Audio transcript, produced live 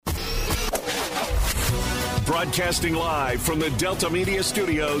Broadcasting live from the Delta Media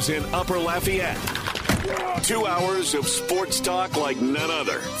Studios in Upper Lafayette. 2 hours of sports talk like none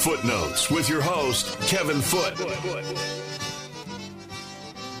other. Footnotes with your host, Kevin Foote.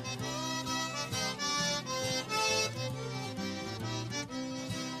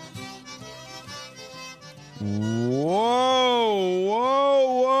 Whoa,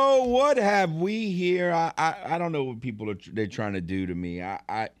 what have we here? I don't know what people they're trying to do to me.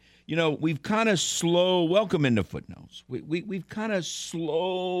 We've kind of welcome into Footnotes. We've kind of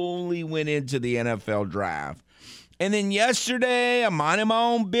slowly went into the NFL draft. And then yesterday, I'm minding my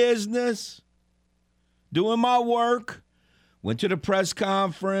own business, doing my work, went to the press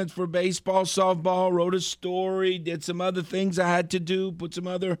conference for baseball, softball, wrote a story, did some other things I had to do, put some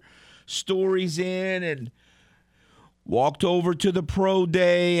other stories in, and walked over to the pro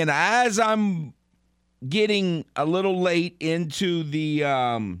day. And as I'm getting a little late into the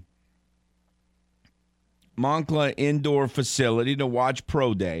Moncla indoor facility to watch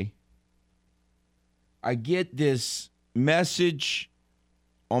pro day, I get this message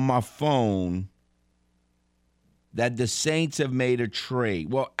on my phone that the Saints have made a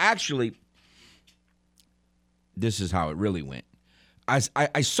trade. Well, actually, this is how it really went.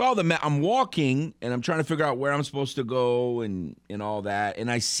 I saw I'm walking, and I'm trying to figure out where I'm supposed to go and all that. And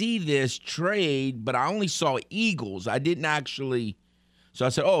I see this trade, but I only saw Eagles. I didn't actually. So I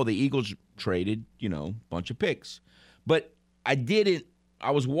said, oh, the Eagles traded, bunch of picks. But I didn't.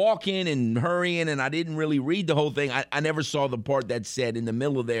 I was walking and hurrying, and I didn't really read the whole thing. I never saw the part that said in the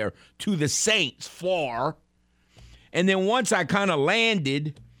middle of there, to the Saints, far. And then once I kind of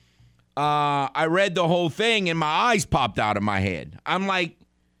landed, I read the whole thing, and my eyes popped out of my head. I'm like,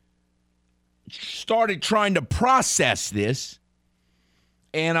 started trying to process this,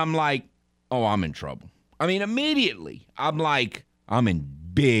 and I'm like, oh, I'm in trouble. I mean, immediately, I'm like, I'm in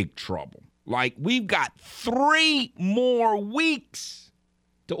big trouble. Like, we've got 3 more weeks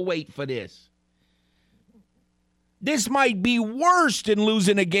to wait for this. This might be worse than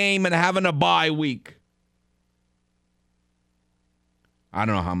losing a game and having a bye week. I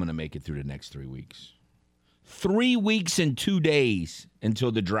don't know how I'm going to make it through the next 3 weeks. 3 weeks and 2 days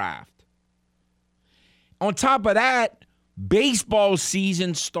until the draft. On top of that, baseball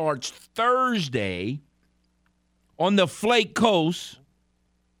season starts Thursday on the Flake Coast.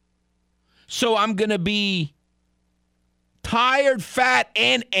 So I'm going to be tired, fat,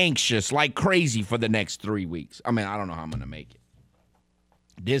 and anxious like crazy for the next 3 weeks. I mean, I don't know how I'm going to make it.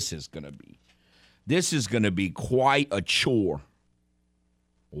 This is going to be quite a chore.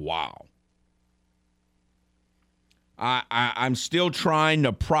 Wow. I'm still trying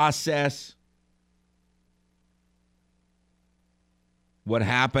to process what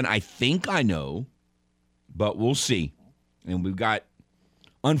happened. I think I know, but we'll see. And we've got,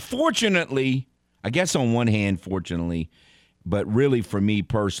 unfortunately, I guess on one hand, fortunately, but really for me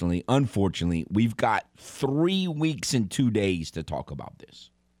personally, unfortunately, we've got 3 weeks and 2 days to talk about this.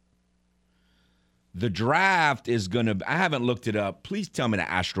 The draft is going to – I haven't looked it up. Please tell me the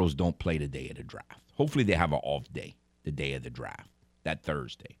Astros don't play the day of the draft. Hopefully they have an off day, the day of the draft, that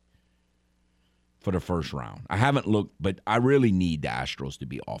Thursday for the first round. I haven't looked, but I really need the Astros to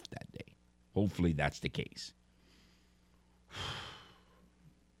be off that day. Hopefully that's the case.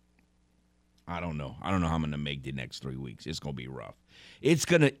 I don't know. I don't know how I'm going to make the next 3 weeks. It's going to be rough. It's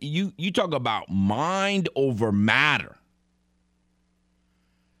going to – you talk about mind over matter.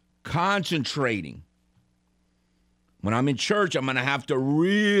 Concentrating. When I'm in church, I'm going to have to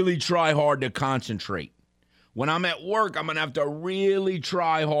really try hard to concentrate. When I'm at work, I'm going to have to really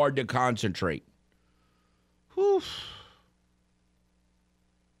try hard to concentrate. Whew.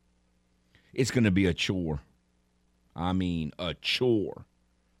 It's going to be a chore. I mean, a chore.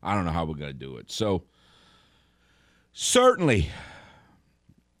 I don't know how we're going to do it. So, certainly,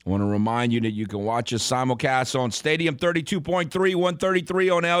 I want to remind you that you can watch us simulcast on Stadium 32.3, 133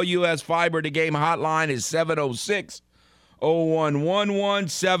 on LUS Fiber. The game hotline is 706-0111,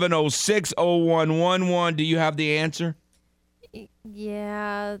 706-0111. Do you have the answer?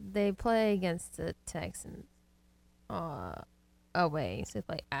 Yeah, they play against the Texans. Away. So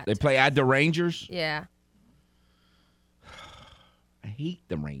they play at the Rangers? Yeah. I hate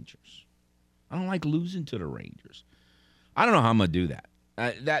the Rangers. I don't like losing to the Rangers. I don't know how I'm going to do that.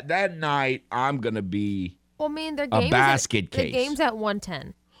 That night, I'm going to be their a basket case. The game's at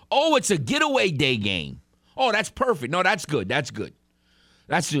 1:10. Oh, it's a getaway day game. Oh, that's perfect. No, that's good. That's good.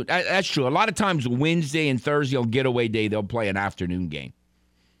 That's true. A lot of times Wednesday and Thursday on getaway day, they'll play an afternoon game.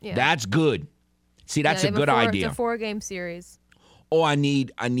 Yeah. That's good. See, that's a good idea. It's a 4-game series. Oh, I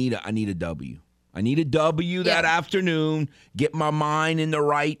need a W. I need a W that afternoon, get my mind in the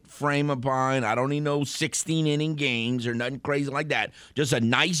right frame of mind. I don't need no 16-inning games or nothing crazy like that. Just a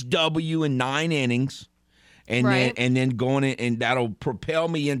nice W in 9 innings. And then going in, and that'll propel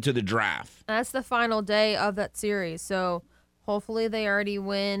me into the draft. That's the final day of that series, so hopefully they already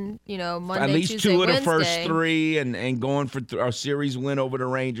win. Monday, at least Tuesday, 2 of the Wednesday. first 3, and going for our series win over the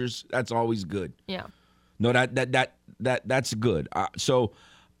Rangers. That's always good. Yeah. No, that's good. So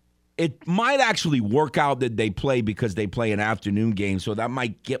it might actually work out that they play because they play an afternoon game. So that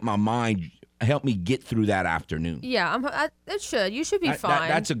might get my mind. Help me get through that afternoon. Yeah, it should. You should be fine.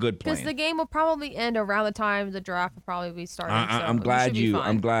 That's a good plan. Because the game will probably end around the time the draft will probably be starting. I'm glad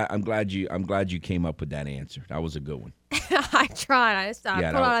I'm glad you came up with that answer. That was a good one. I tried. I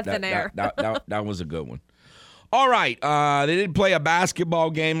pulled out thin air. That was a good one. All right. They did play a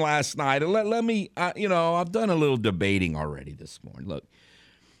basketball game last night. Let me. I've done a little debating already this morning. Look.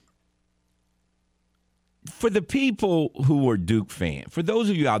 For the people who are Duke fans, for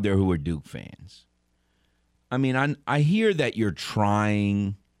those of you out there who are Duke fans, I mean, I hear that you're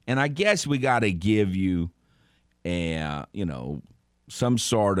trying, and I guess we got to give you some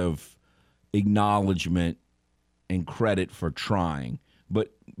sort of acknowledgement and credit for trying, but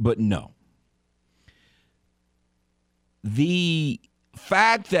no. The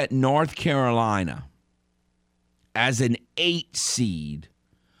fact that North Carolina, as an 8 seed,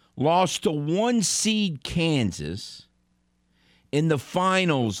 lost to 1 seed Kansas in the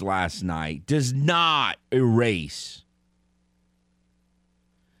finals last night does not erase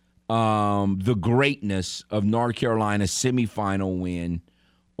the greatness of North Carolina's semifinal win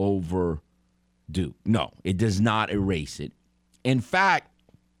over Duke. No, it does not erase it. In fact,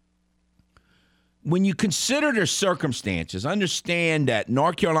 when you consider their circumstances, understand that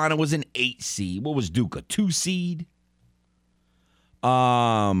North Carolina was an 8 seed. What was Duke, a 2 seed?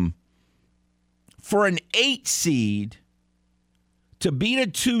 For an 8 seed to beat a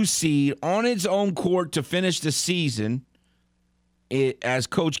 2 seed on its own court to finish the season, as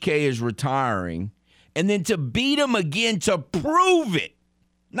Coach K is retiring, and then to beat them again to prove it,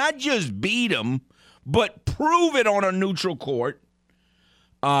 not just beat them, but prove it on a neutral court,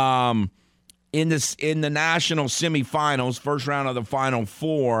 in the national semifinals, first round of the Final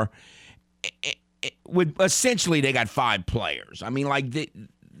Four. With essentially, they got 5 players. I mean, like they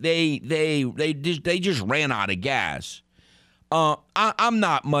just ran out of gas. I'm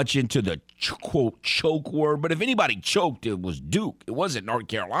not much into the quote choke word, but if anybody choked, it was Duke. It wasn't North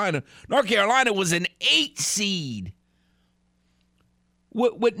Carolina. North Carolina was an 8 seed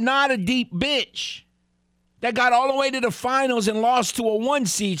with not a deep bench that got all the way to the finals and lost to a 1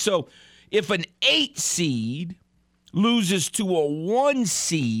 seed. So if an 8 seed loses to a 1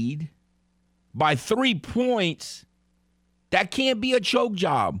 seed by 3 points, that can't be a choke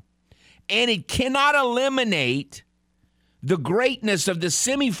job. And it cannot eliminate the greatness of the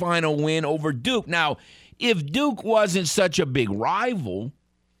semifinal win over Duke. Now, if Duke wasn't such a big rival,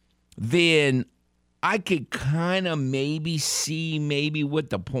 then I could kind of maybe see what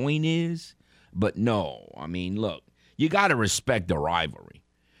the point is. But no, I mean, look, you got to respect the rivalry.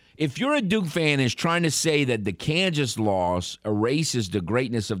 If you're a Duke fan and is trying to say that the Kansas loss erases the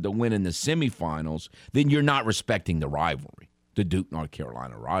greatness of the win in the semifinals, then you're not respecting the rivalry, the Duke-North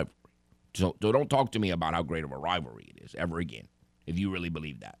Carolina rivalry. So don't talk to me about how great of a rivalry it is ever again, if you really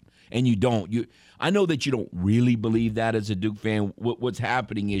believe that. And you don't. I know that you don't really believe that as a Duke fan. What's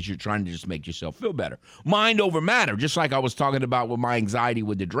happening is you're trying to just make yourself feel better. Mind over matter, just like I was talking about with my anxiety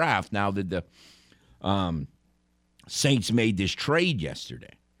with the draft now that the Saints made this trade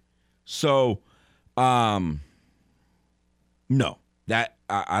yesterday. So, no, that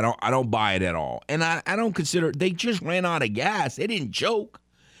I don't buy it at all. And I don't consider, they just ran out of gas. They didn't choke.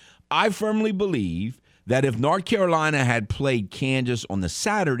 I firmly believe that if North Carolina had played Kansas on the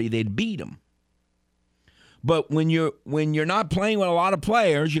Saturday, they'd beat them. But when you're not playing with a lot of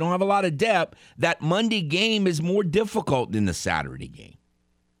players, you don't have a lot of depth, that Monday game is more difficult than the Saturday game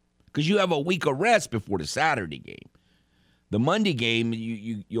because you have a week of rest before the Saturday game. The Monday game,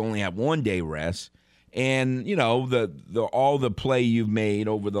 you only have 1 day rest, and all the play you've made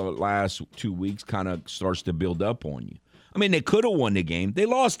over the last 2 weeks kind of starts to build up on you. I mean, they could have won the game. They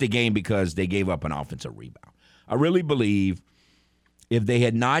lost the game because they gave up an offensive rebound. I really believe if they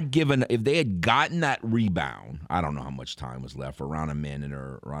had gotten that rebound, I don't know how much time was left, around a minute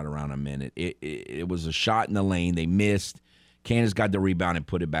or right around a minute. It was a shot in the lane. They missed. Kansas got the rebound and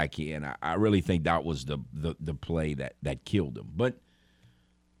put it back in. I really think that was the play that killed them. But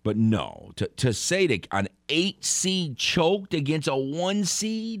no, to say that an 8 seed choked against a 1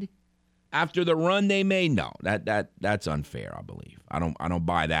 seed, After the run they made, no, that's unfair. I believe I don't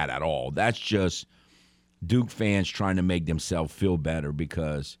buy that at all. That's just Duke fans trying to make themselves feel better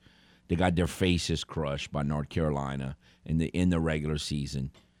because they got their faces crushed by North Carolina in the regular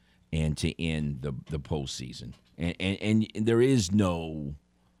season and to end the postseason. And there is no.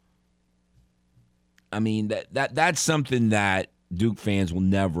 I mean that's something that Duke fans will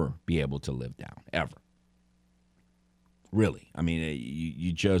never be able to live down ever. Really, I mean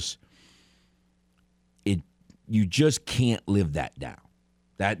you just can't live that down.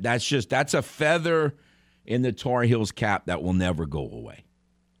 That's a feather in the Tar Heels cap that will never go away.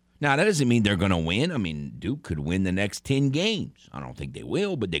 Now, that doesn't mean they're going to win. I mean, Duke could win the next 10 games. I don't think they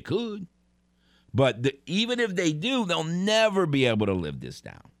will, but they could. But even if they do, they'll never be able to live this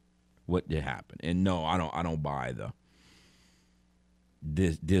down. What did happen? And no, I don't buy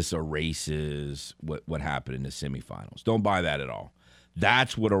this erases what happened in the semifinals. Don't buy that at all.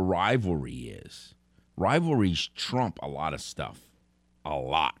 That's what a rivalry is. Rivalries trump a lot of stuff. A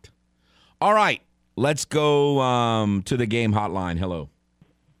lot. All right, let's go to the game hotline. Hello.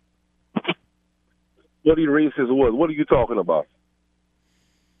 What the races was? What are you talking about?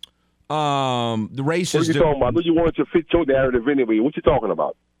 The races. What are you talking about? I know you wanted to fit your narrative anyway. What you talking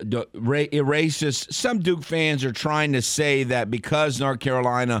about? The erases. Some Duke fans are trying to say that because North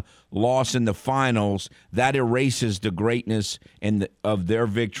Carolina lost in the finals, that erases the greatness of their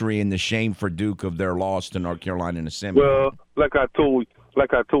victory and the shame for Duke of their loss to North Carolina in the semifinals. Well, like I told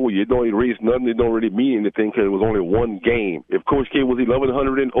you, it don't erase nothing. It don't really mean anything because it was only one game. If Coach K was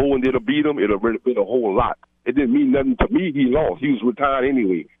 11-0 and did have beat him, it would have been a whole lot. It didn't mean nothing to me. He lost. He was retired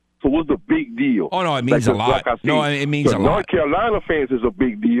anyway. So what's the big deal? Oh, no, it means a lot. No, it means a lot. North Carolina fans is a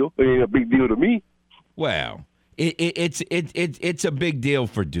big deal. It ain't a big deal to me. Well, it's a big deal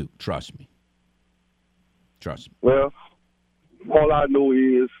for Duke. Trust me. Well, all I know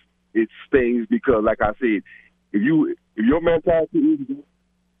is it stings because, like I said, if your mentality is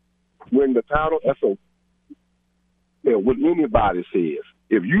win the title, that's what anybody says.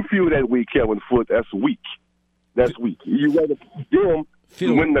 If you feel that way, Kevin Foote, that's weak. That's weak. You rather them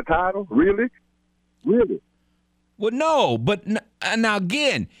win the title? Really? Well, no, but now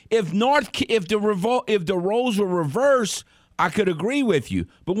again, if the roles were reversed, I could agree with you.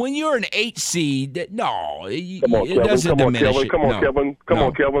 But when you're an 8 seed, it doesn't diminish it. Come on, Kevin.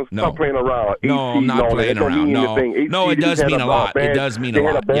 Stop playing around. No, I'm not playing around. No, it does mean a lot. It does mean a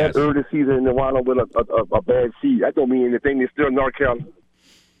lot. They had a bad early season and they wound up with a bad seed. That don't mean anything. They're still North Carolina.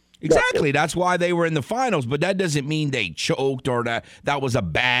 Exactly. That's why they were in the finals, but that doesn't mean they choked or that was a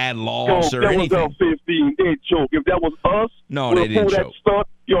bad loss or anything. That was 15. They choked. If that was us, they didn't choke. That stunt,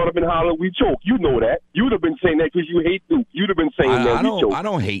 you ought to have been hollering, we choke. You know that. You would have been saying that because you hate Duke. You'd have been saying that. I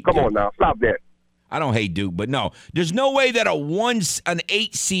don't hate Duke. Come on now. Stop that. I don't hate Duke, but no. There's no way that an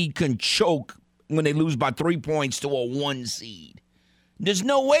 8 seed can choke when they lose by 3 points to a 1 seed. There's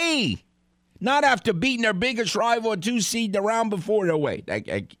no way. Not after beating their biggest rival, a 2 seed, the round before. No way.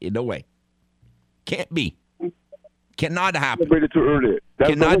 No way. Can't be. Cannot happen. Too early.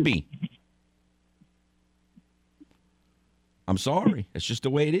 Cannot be. I'm sorry. It's just the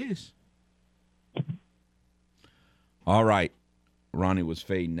way it is. All right. Ronnie was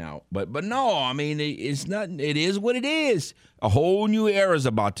fading out. But no, I mean, it's not. It is what it is. A whole new era is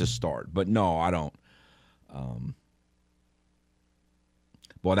about to start. But no, I don't.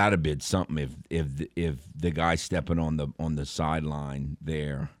 Well, that'd have been something if the guy stepping on the sideline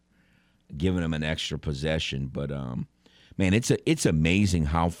there, giving him an extra possession. But man, it's amazing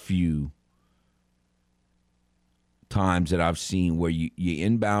how few times that I've seen where you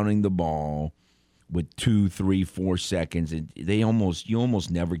inbounding the ball with 2, 3, 4 seconds, and you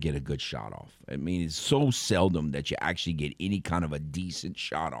almost never get a good shot off. I mean, it's so seldom that you actually get any kind of a decent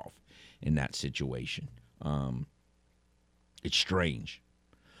shot off in that situation. It's strange.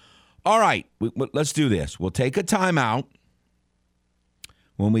 All right, let's do this. We'll take a timeout.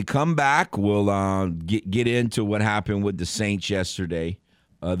 When we come back, we'll get into what happened with the Saints yesterday,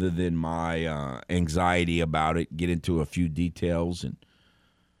 other than my anxiety about it, get into a few details, and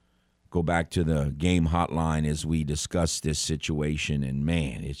go back to the game hotline as we discuss this situation. And,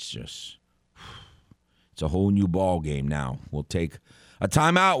 man, it's a whole new ball game now. We'll take a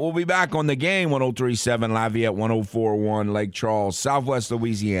timeout. We'll be back on the game. 103.7 Lafayette, 104.1 Lake Charles, Southwest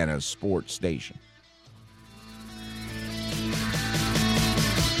Louisiana's sports station.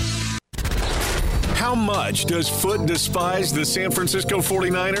 How much does Foote despise the San Francisco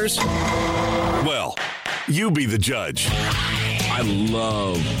 49ers? Well, you be the judge. I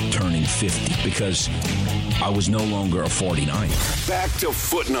love turning 50 because I was no longer a 49er. Back to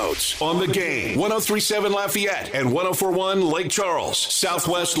Footnotes on the game. 103.7 Lafayette and 104.1 Lake Charles,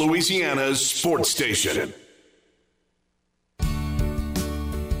 Southwest Louisiana's sports station.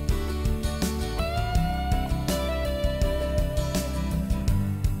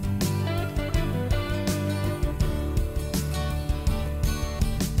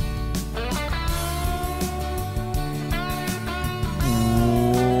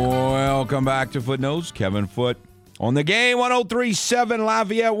 Welcome back to Footnotes. Kevin Foote on the game. 103.7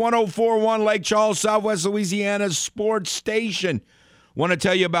 Lafayette, 104.1 Lake Charles, Southwest Louisiana's sports station. Want to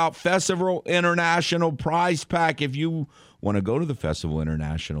tell you about Festival International Prize Pack. If you want to go to the Festival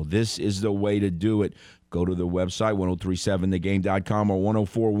International, this is the way to do it. Go to the website, 1037thegame.com or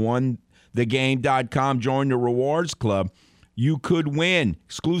 1041thegame.com. Join the Rewards Club. You could win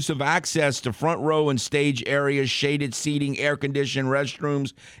exclusive access to front row and stage areas, shaded seating, air-conditioned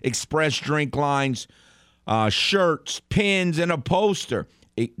restrooms, express drink lines, shirts, pins, and a poster.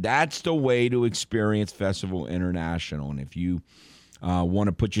 That's the way to experience Festival International. And if you want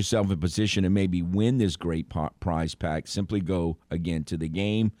to put yourself in position to maybe win this great prize pack, simply go, again, to the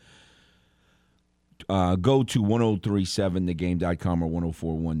game. Go to 1037thegame.com or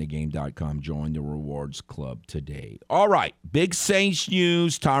 1041thegame.com. Join the Rewards Club today. All right, big Saints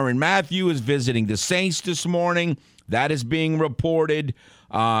news. Tyrann Mathieu is visiting the Saints this morning. That is being reported.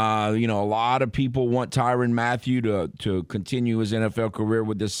 A lot of people want Tyrann Mathieu to continue his NFL career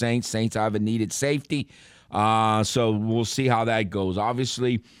with the Saints. Saints have a needed safety. So we'll see how that goes.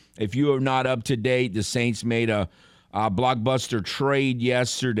 Obviously, if you are not up to date, the Saints made a blockbuster trade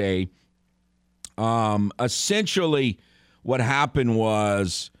yesterday. Essentially, what happened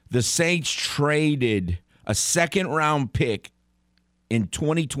was the Saints traded a second-round pick in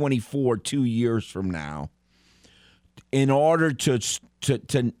 2024, 2 years from now, in order to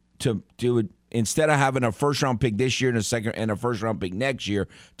do it. Instead of having a first-round pick this year and a first-round pick next year,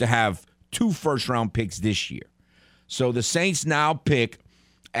 to have 2 first-round picks this year. So the Saints now pick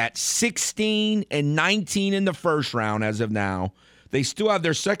at 16 and 19 in the first round as of now. They still have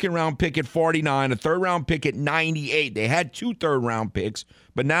their second-round pick at 49, a third-round pick at 98. They had 2 third-round picks,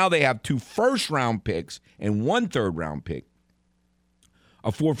 but now they have 2 first-round picks and 1 third-round pick,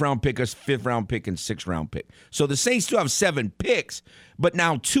 a fourth-round pick, a fifth-round pick, and sixth-round pick. So the Saints still have 7 picks, but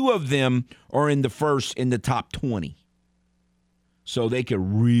now 2 of them are in the top 20. So they could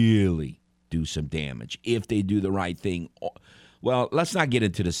really do some damage if they do the right thing. Well, let's not get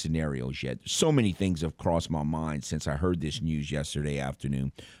into the scenarios yet. So many things have crossed my mind since I heard this news yesterday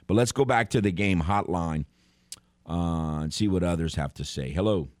afternoon. But let's go back to the game hotline and see what others have to say.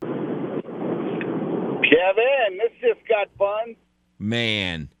 Hello. Kevin, this just got fun.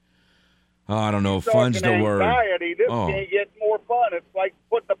 Man. Oh, I don't know if fun's the word. This can't get more fun. It's like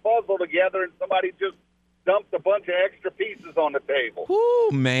putting a puzzle together and somebody just dumped a bunch of extra pieces on the table.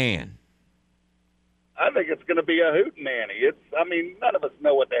 Ooh, man. I think it's going to be a hootenanny. None of us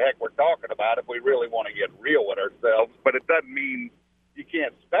know what the heck we're talking about if we really want to get real with ourselves, but it doesn't mean you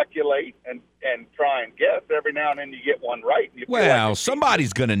can't speculate and try and guess. Every now and then you get one right. And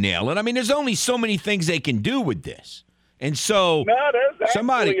somebody's going to nail it. There's only so many things they can do with this. And so there's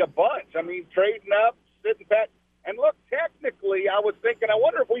actually a bunch. Trading up, sitting back. And look, technically, I was thinking, I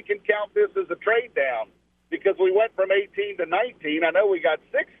wonder if we can count this as a trade down. Because we went from 18 to 19. I know we got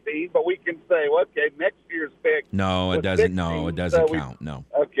 16, but we can say, well, okay, next year's pick. No, it doesn't. 16, no, it doesn't count. No.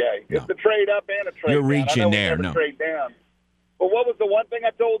 Okay. No. It's a trade up and a trade You're down. reaching there. No. Trade down. But what was the one thing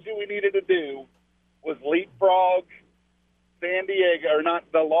I told you we needed to do was leapfrog the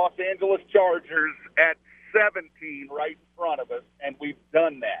Los Angeles Chargers at 17 right in front of us, and we've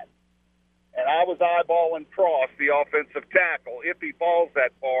done that. And I was eyeballing Cross, the offensive tackle, if he falls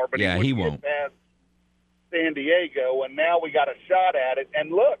that far. But he won't. Past San Diego, and now we got a shot at it. And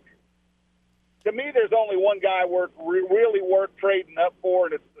look, to me, there's only one guy really worth trading up for,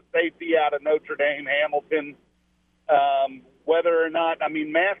 and it's the safety out of Notre Dame, Hamilton. Whether or not,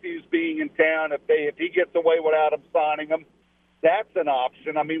 Matthews being in town, if he gets away without him signing him, that's an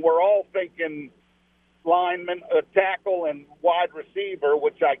option. We're all thinking lineman, tackle, and wide receiver,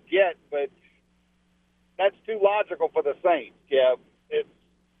 which I get, but that's too logical for the Saints, Kev. It's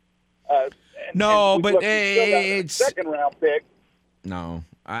second round pick. No,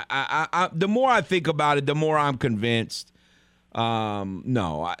 I the more I think about it, the more I'm convinced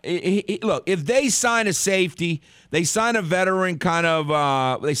No. Look, if they sign a safety, they sign a veteran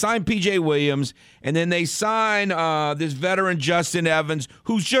they sign P.J. Williams, and then they sign this veteran Justin Evans,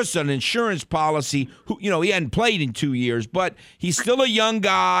 who's just an insurance policy. He hadn't played in 2 years, but he's still a young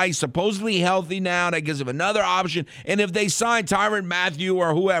guy, supposedly healthy now. That gives him another option. And if they sign Tyrann Mathieu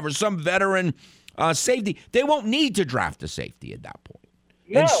or whoever, some veteran safety, they won't need to draft a safety at that point.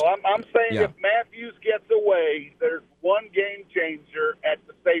 No, I'm saying if Matthews gets away, there's one game changer at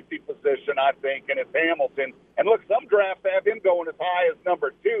the safety position, I think, and it's Hamilton. And look, some drafts have him going as high as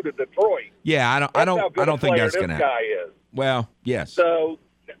number 2 to Detroit. Yeah, I don't think that's going to happen. Guy is. Well, yes. So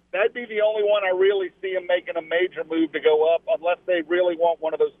that'd be the only one I really see him making a major move to go up, unless they really want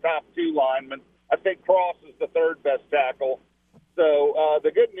one of those top 2 linemen. I think Cross is the 3rd best tackle. So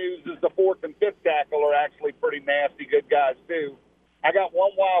the good news is the 4th and 5th tackle are actually pretty nasty, good guys too. I got one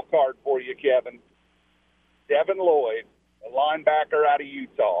wild card for you, Kevin. Devin Lloyd, a linebacker out of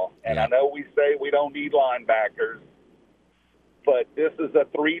Utah. And I know we say we don't need linebackers, but this is a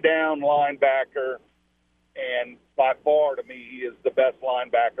 3-down linebacker, and by far, to me, he is the best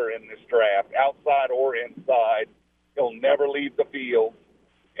linebacker in this draft, outside or inside. He'll never leave the field.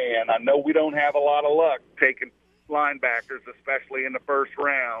 And I know we don't have a lot of luck taking linebackers, especially in the first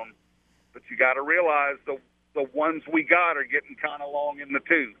round, but you got to realize the ones we got are getting kind of long in the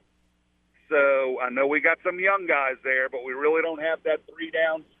tooth. So I know we got some young guys there, but we really don't have that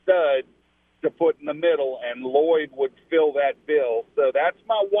 3-down stud to put in the middle, and Lloyd would fill that bill. So that's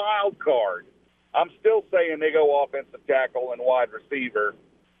my wild card. I'm still saying they go offensive tackle and wide receiver,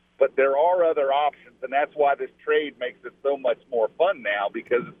 but there are other options, and that's why this trade makes it so much more fun now,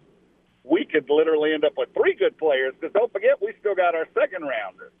 because we could literally end up with 3 good players, because don't forget, we still got our second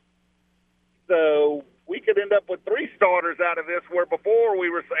rounder. So we could end up with 3 starters out of this, where before we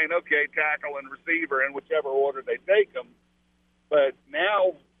were saying, okay, tackle and receiver in whichever order they take them. But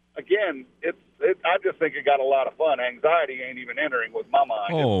now, again, I just think it got a lot of fun. Anxiety ain't even entering with my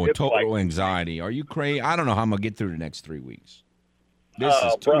mind. It's total anxiety. Are you crazy? I don't know how I'm going to get through the next 3 weeks. This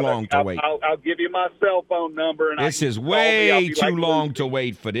is too long to wait. I'll give you my cell phone number. This is way too long to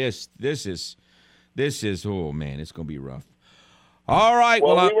wait for this. This is, oh, man, it's going to be rough. All right.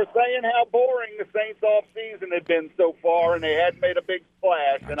 Well, we were saying how boring the Saints offseason had been so far, and they hadn't made a big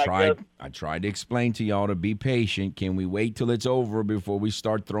splash. I tried to explain to y'all to be patient. Can we wait till it's over before we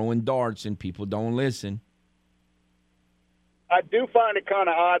start throwing darts and people don't listen? I do find it kind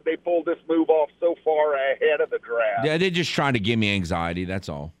of odd they pulled this move off so far ahead of the draft. Yeah, they're just trying to give me anxiety. That's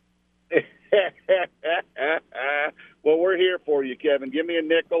all. Well, we're here for you, Kevin. Give me a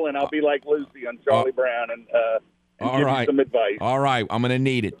nickel, and I'll be like Lucy on Charlie Brown and give you some advice. All right. I'm going to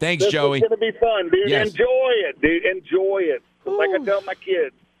need it. Thanks, Joey. It's going to be fun, dude. Yes. Enjoy it, dude. Enjoy it. It's like I tell my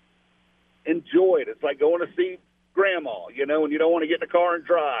kids, enjoy it. It's like going to see Grandma, and you don't want to get in the car and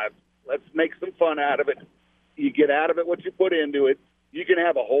drive. Let's make some fun out of it. You get out of it what you put into it. You can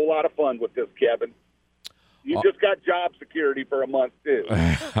have a whole lot of fun with this, Kevin. You just got job security for a month, too.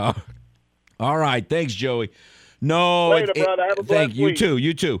 All right. Thanks, Joey. No, later, brother. Have a thank you week. too.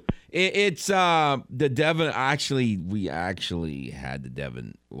 You too. It's the Devin. We actually had the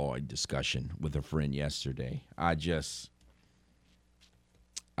Devin Lloyd discussion with a friend yesterday. I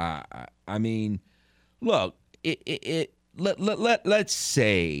mean, look. Let's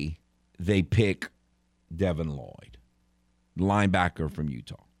say they pick Devin Lloyd, linebacker from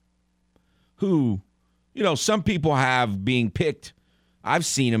Utah, who, some people have being picked. I've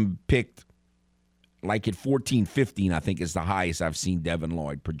seen him picked. Like at 14, 15, I think is the highest I've seen Devin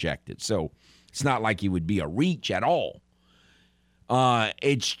Lloyd projected. So it's not like he would be a reach at all.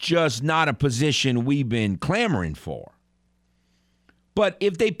 It's just not a position we've been clamoring for. But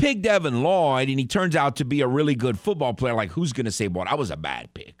if they pick Devin Lloyd and he turns out to be a really good football player, like who's going to say, boy, that was a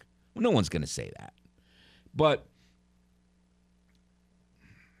bad pick? Well, no one's going to say that. But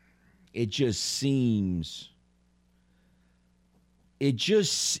it just seems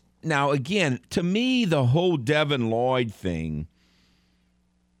now, again, to me, the whole Devin Lloyd thing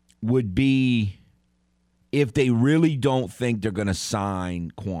would be if they really don't think they're going to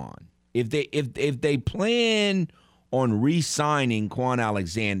sign Quan. If they plan on re-signing Quan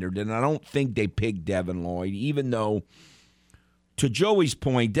Alexander, then I don't think they pick Devin Lloyd, even though, to Joey's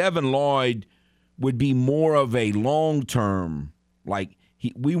point, Devin Lloyd would be more of a long-term, like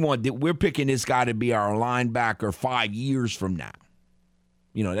we're picking this guy to be our linebacker 5 years from now.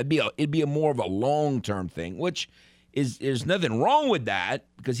 It'd be a more of a long-term thing, which there's nothing wrong with that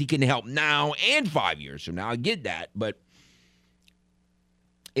because he can help now and 5 years from now. I get that, but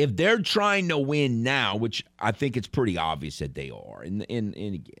if they're trying to win now, which I think it's pretty obvious that they are, and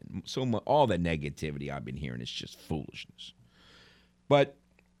again, all the negativity I've been hearing is just foolishness. But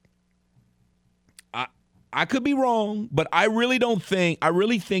I could be wrong, but I really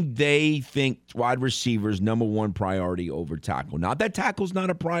think they think wide receivers number one priority over tackle. Not that tackle's not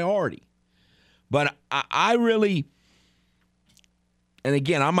a priority, but I really, and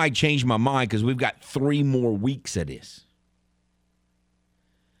again, I might change my mind because we've got 3 more weeks of this.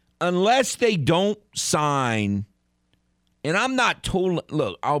 Unless they don't sign, and I'm not totally,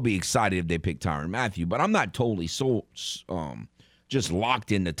 look, I'll be excited if they pick Tyrann Mathieu, but I'm not totally just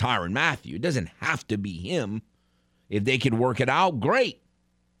locked into Tyrann Mathieu. It doesn't have to be him. If they can work it out, great.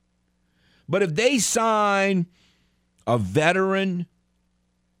 But if they sign a veteran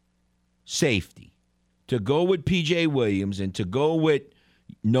safety to go with P.J. Williams and to go with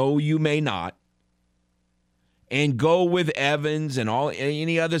No You May Not and go with Evans and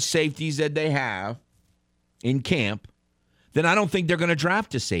any other safeties that they have in camp, then I don't think they're going to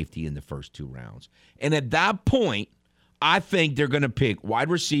draft a safety in the first 2 rounds. And at that point, I think they're going to pick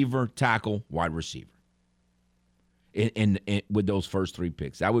wide receiver, tackle, wide receiver. In with those first 3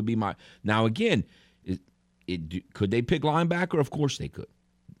 picks. That would be my. Now again, could they pick linebacker? Of course they could.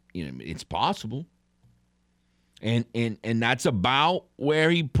 It's possible. And that's about where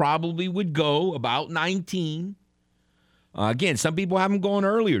he probably would go, about 19. Again, some people have him going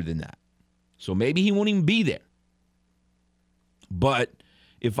earlier than that. So maybe he won't even be there. But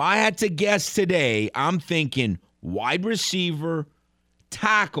if I had to guess today, I'm thinking wide receiver,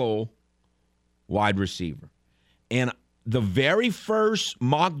 tackle, wide receiver. And the very first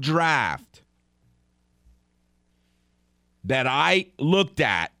mock draft that I looked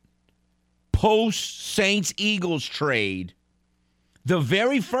at post Saints-Eagles trade, the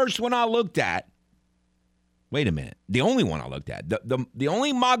very first one I looked at, wait a minute, the only one I looked at, the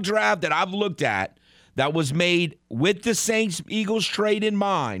only mock draft that I've looked at that was made with the Saints-Eagles trade in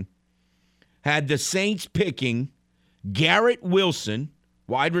mind had the Saints picking Garrett Wilson,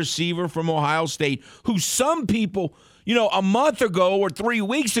 wide receiver from Ohio State, who some people, a month ago or 3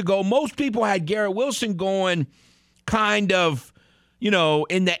 weeks ago, most people had Garrett Wilson going kind of,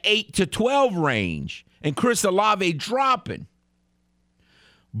 in the 8 to 12 range, and Chris Olave dropping.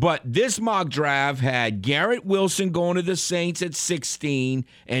 But this mock draft had Garrett Wilson going to the Saints at 16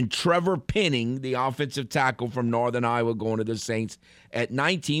 and Trevor Penning, the offensive tackle from Northern Iowa, going to the Saints at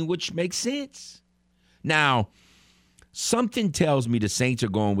 19, which makes sense. Now, something tells me the Saints are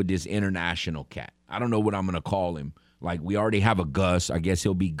going with this international cat. I don't know what I'm going to call him. Like, we already have a Gus. I guess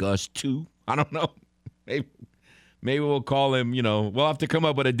he'll be Gus 2. I don't know. Maybe we'll call him, we'll have to come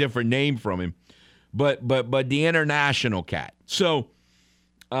up with a different name from him. But the international cat. So,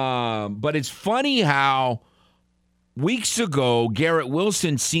 but it's funny how weeks ago Garrett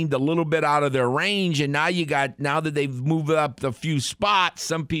Wilson seemed a little bit out of their range, and now that they've moved up a few spots,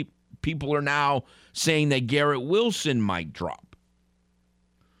 some people are now saying that Garrett Wilson might drop.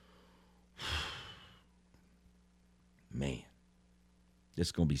 Man, this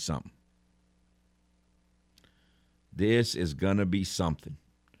is going to be something. This is going to be something.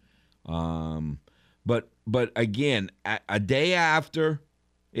 But again, a day after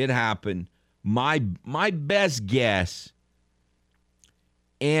it happened, my best guess,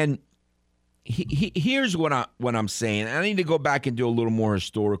 and here's what I'm saying. I need to go back and do a little more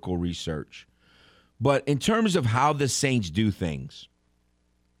historical research. But in terms of how the Saints do things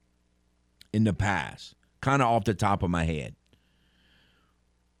in the past, kind of off the top of my head,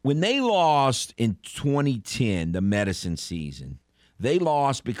 when they lost in 2010, the medicine season, they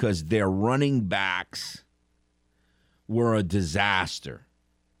lost because their running backs were a disaster.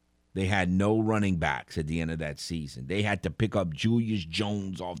 They had no running backs at the end of that season. They had to pick up Julius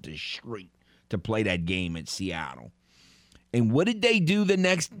Jones off the street to play that game in Seattle. And what did they do the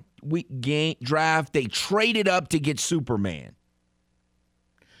next week draft? They traded up to get Superman.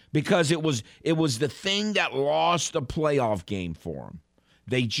 Because it was the thing that lost the playoff game for them.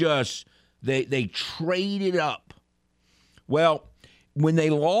 They traded up. Well, when they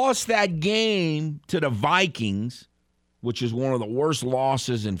lost that game to the Vikings, which is one of the worst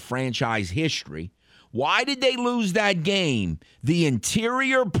losses in franchise history, why did they lose that game? The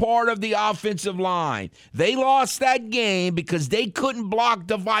interior part of the offensive line. They lost that game because they couldn't block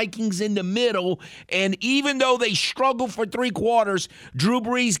the Vikings in the middle. And even though they struggled for 3 quarters, Drew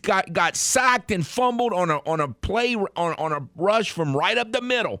Brees got sacked and fumbled on a play on a rush from right up the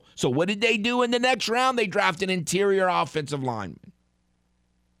middle. So what did they do in the next round? They drafted an interior offensive lineman.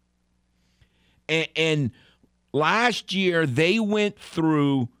 And last year they went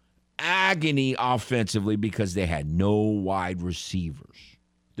through agony offensively because they had no wide receivers.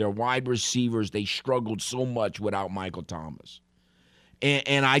 Their wide receivers, they struggled so much without Michael Thomas.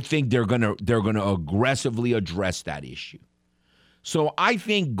 And I think they're gonna aggressively address that issue. So I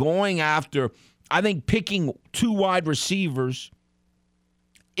think picking 2 wide receivers,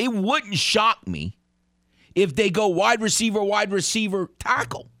 it wouldn't shock me if they go wide receiver,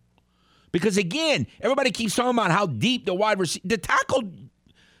 tackle. Because, again, everybody keeps talking about how deep the tackle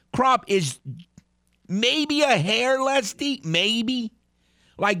crop is maybe a hair less deep, maybe.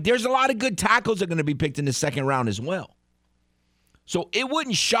 Like, there's a lot of good tackles that are going to be picked in the second round as well. So it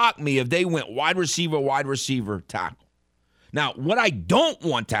wouldn't shock me if they went wide receiver, tackle. Now, what I don't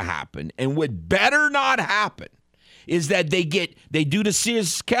want to happen, and would better not happen, is that they do the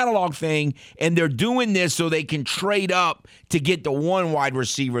Sears catalog thing, and they're doing this so they can trade up to get the 1 wide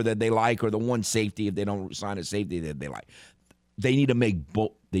receiver that they like, or the 1 safety if they don't sign a safety that they like. They need to make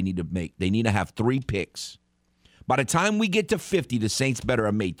both. They need to have 3 picks. By the time we get to 50, the Saints better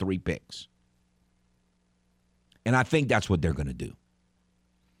have made 3 picks. And I think that's what they're going to do.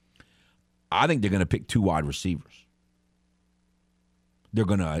 I think they're going to pick 2 wide receivers.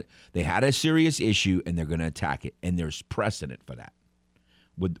 They had a serious issue, and they're going to attack it. And there's precedent for that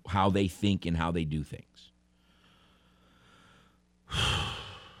with how they think and how they do things.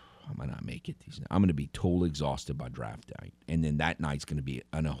 I might not make it. I'm going to be totally exhausted by draft night. And then that night's going to be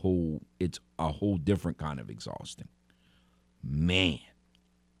it's a whole different kind of exhausting. Man.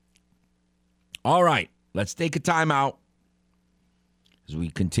 All right. Let's take a timeout. As we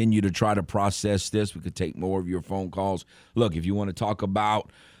continue to try to process this, we could take more of your phone calls. Look, if you want to talk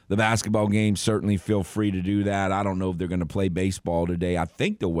about the basketball game, certainly feel free to do that. I don't know if they're going to play baseball today. I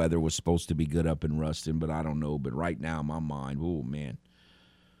think the weather was supposed to be good up in Ruston, but I don't know. But right now, my mind, oh, man.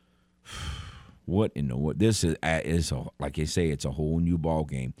 What in the what? This is like I say, it's a whole new ball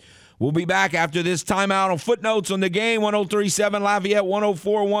game. We'll be back after this timeout on Footnotes on the Game, 103.7 Lafayette,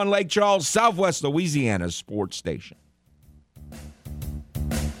 104.1 Lake Charles, Southwest Louisiana's sports station.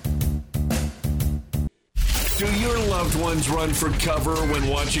 Do your loved ones run for cover when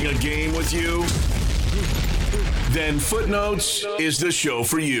watching a game with you? Then Footnotes is the show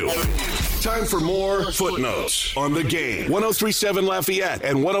for you. Time for more Footnotes on the Game. 103.7 Lafayette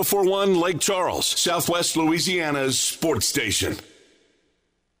and 104.1 Lake Charles, Southwest Louisiana's sports station.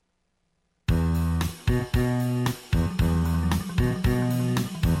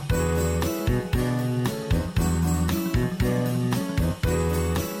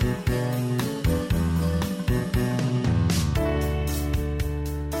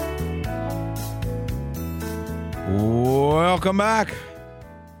 Welcome back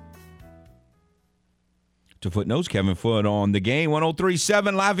to Footnotes. Kevin Foote on the Game.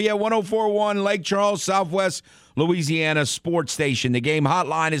 103.7 Lafayette, 104.1 Lake Charles, Southwest Louisiana sports station. The Game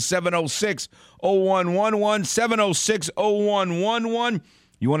hotline is 706-0111, 706-0111.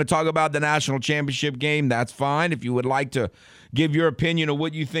 You want to talk about the national championship game? That's fine. If you would like to give your opinion of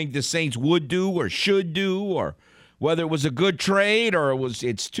what you think the Saints would do or should do, or whether it was a good trade or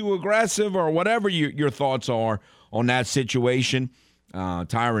it's too aggressive, or whatever your thoughts are on that situation,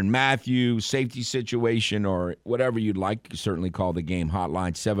 Tyrann Mathieu, safety situation, or whatever you'd like, you certainly call the Game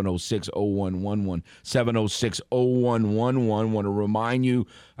hotline, 706-0111, 706-0111. Want to remind you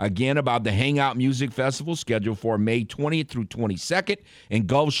again about the Hangout Music Festival scheduled for May 20th through 22nd in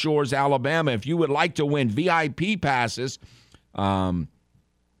Gulf Shores, Alabama. If you would like to win VIP passes to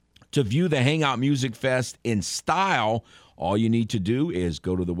view the Hangout Music Fest in style, all you need to do is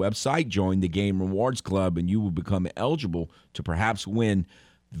go to the website, join the Game Rewards Club, and you will become eligible to perhaps win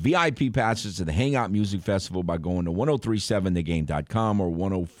VIP passes to the Hangout Music Festival by going to 1037thegame.com or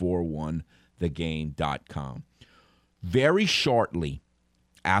 1041thegame.com. Very shortly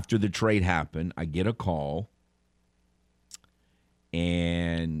after the trade happened, I get a call,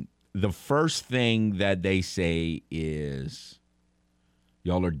 and the first thing that they say is,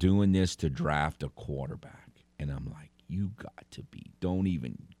 y'all are doing this to draft a quarterback. And I'm like, you got to be. Don't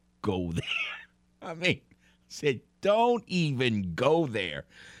even go there. I mean, said, don't even go there.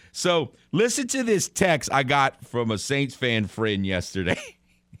 So listen to this text I got from a Saints fan friend yesterday.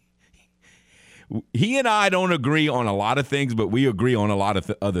 He and I don't agree on a lot of things, but we agree on a lot of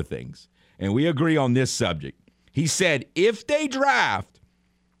other things. And we agree on this subject. He said, if they draft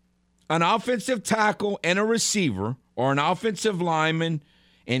an offensive tackle and a receiver, or an offensive lineman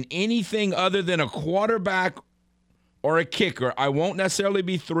and anything other than a quarterback or a kicker, I won't necessarily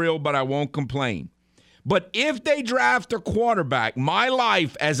be thrilled, but I won't complain. But if they draft a quarterback, my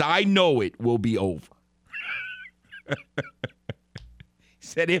life as I know it will be over. He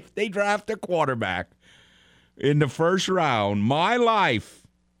said, if they draft a quarterback in the first round, my life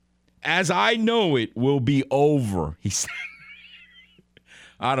as I know it will be over. He said,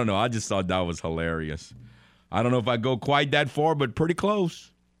 I don't know. I just thought that was hilarious. I don't know if I go quite that far, but pretty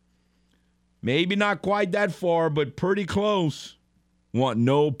close. Maybe not quite that far, but pretty close. want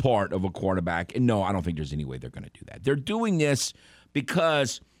no part of a quarterback. And no, I don't think there's any way they're going to do that. They're doing this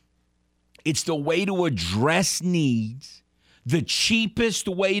because it's the way to address needs. The cheapest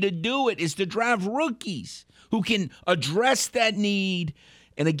way to do it is to draft rookies who can address that need.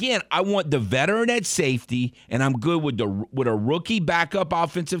 And again, I want the veteran at safety, and I'm good with a rookie backup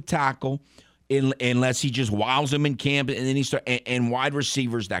offensive tackle, unless he just wows him in camp, and then and wide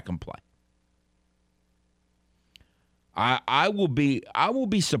receivers that can play. I will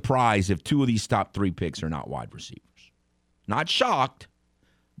be surprised if 2 of these top 3 picks are not wide receivers. Not shocked,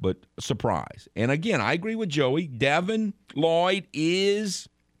 but surprised. And again, I agree with Joey. Devin Lloyd is,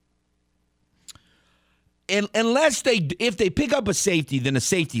 unless if they pick up a safety, then a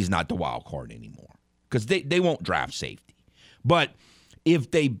safety is not the wild card anymore because they won't draft safety. But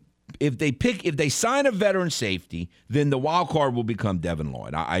if they sign a veteran safety, then the wild card will become Devin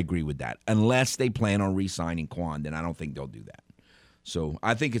Lloyd. I agree with that. Unless they plan on re-signing Quan, then I don't think they'll do that. So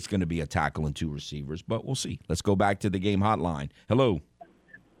I think it's going to be a tackle and 2 receivers, but we'll see. Let's go back to the game hotline. Hello.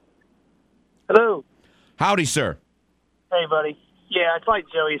 Hello. Howdy, sir. Hey, buddy. Yeah, it's like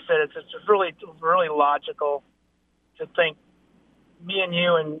Joey said. It's really, really logical to think me and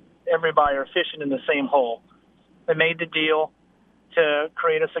you and everybody are fishing in the same hole. They made the deal to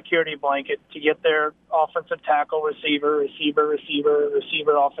create a security blanket to get their offensive tackle, receiver,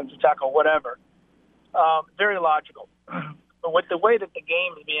 offensive tackle, whatever. Very logical. But with the way that the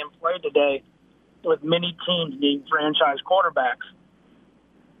game is being played today, with many teams being franchise quarterbacks,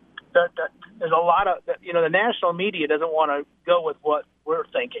 there's a lot of, the national media doesn't want to go with what we're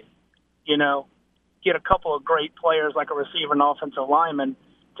thinking. Get a couple of great players like a receiver and offensive lineman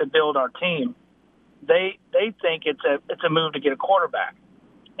to build our team. They think it's a move to get a quarterback,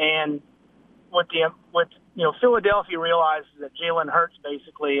 and Philadelphia realizes that Jalen Hurts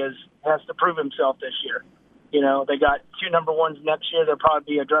basically has to prove himself this year. They got 2 number ones next year. They'll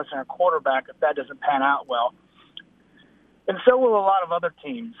probably be addressing a quarterback if that doesn't pan out well, and so will a lot of other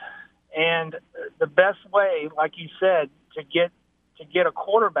teams. And the best way, like you said, to get a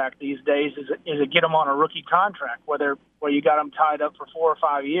quarterback these days is to get them on a rookie contract, where you got them tied up for 4 or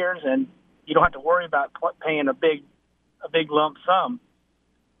 5 years, and you don't have to worry about paying a big lump sum.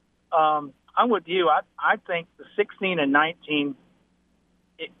 I'm with you. I think the 16 and 19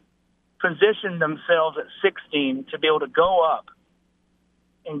 positioned themselves at 16 to be able to go up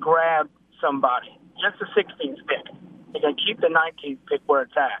and grab somebody. Just the 16th pick. They're going to keep the 19th pick where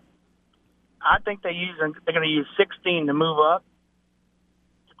it's at. I think they're going to use 16 to move up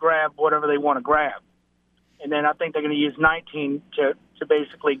to grab whatever they want to grab. And then I think they're going to use 19 to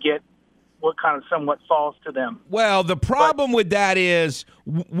basically get what kind of somewhat falls to them. Well, the problem with that is,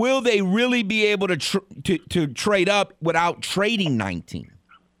 will they really be able to trade up without trading 19?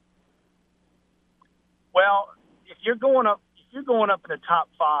 Well, if you're going up in the top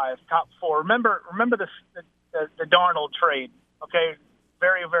 5, top 4, remember the Darnold trade, okay,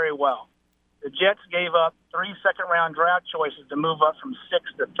 very, very well. The Jets gave up 3 second-round draft choices to move up from 6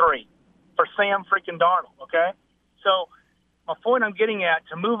 to 3 for Sam freaking Darnold, okay? So my point I'm getting at,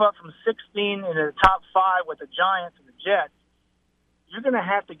 to move up from 16 into the top 5 with the Giants and the Jets, you're going to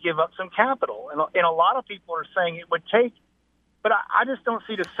have to give up some capital. And a lot of people are saying it would take, but I just don't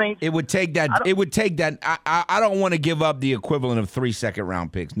see the Saints. It would take that. I don't want to give up the equivalent of 3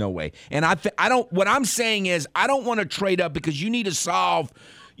 second-round picks. No way. And I don't. What I'm saying is, I don't want to trade up because you need to solve.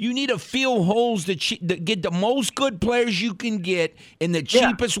 You need to fill holes that get the most good players you can get in the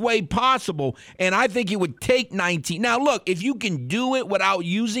cheapest way possible. And I think it would take 19. Now, look, if you can do it without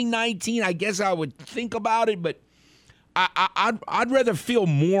using 19, I guess I would think about it. But I'd rather fill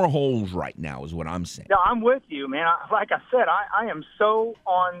more holes right now is what I'm saying. No, I'm with you, man. Like I said, I am so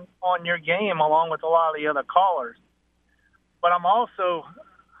on your game along with a lot of the other callers. But I'm also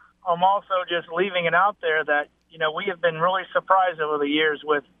just leaving it out there that, we have been really surprised over the years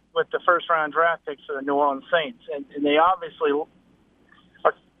with the first-round draft picks for the New Orleans Saints. And they obviously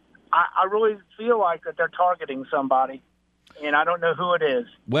are, I really feel like that they're targeting somebody, and I don't know who it is.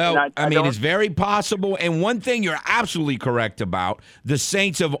 Well, I mean, it's very possible. And one thing you're absolutely correct about, the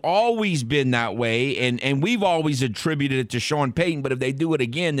Saints have always been that way, and we've always attributed it to Sean Payton. But if they do it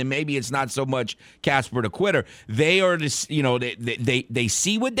again, then maybe it's not so much Casper the Quitter. They are just, they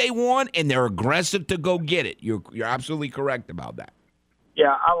see what they want, and they're aggressive to go get it. You're absolutely correct about that.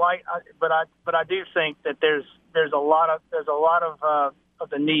 Yeah, but I do think that there's a lot of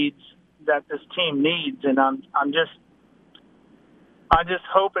the needs that this team needs, and I just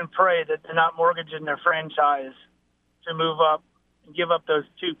hope and pray that they're not mortgaging their franchise to move up and give up those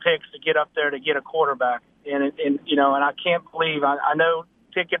 2 picks to get up there to get a quarterback. And I can't believe, I know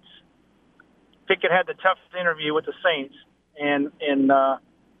Pickett had the toughest interview with the Saints,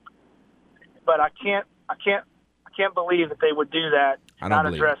 but I can't believe that they would do that. I don't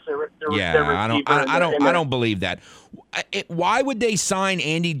believe address their receiver. I don't believe that. Why would they sign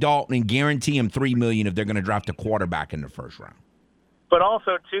Andy Dalton and guarantee him $3 million if they're going to draft a quarterback in the first round? But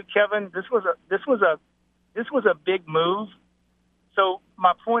also, too, Kevin, this was a big move. So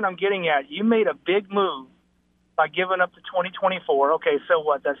my point I'm getting at, you made a big move by giving up to 2024. Okay, so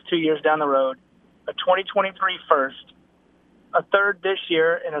what? That's 2 years down the road. A 2023 first, a third this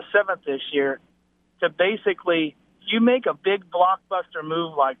year, and a seventh this year. To basically, you make a big blockbuster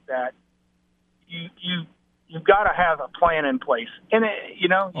move like that, you've got to have a plan in place, and you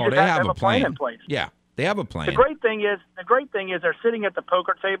have to have a plan in place. Yeah, they have a plan. The great thing is they're sitting at the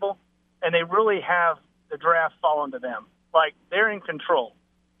poker table, and they really have the draft fallen to them. Like, they're in control.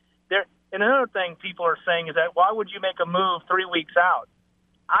 And another thing people are saying is that why would you make a move 3 weeks out?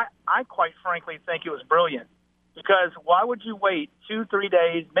 I quite frankly think it was brilliant, because why would you wait 2-3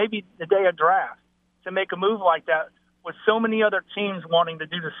 days, maybe the day of draft, to make a move like that with so many other teams wanting to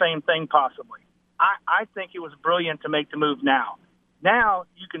do the same thing possibly? I think it was brilliant to make the move now. Now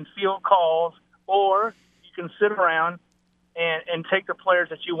you can field calls, or you can sit around and take the players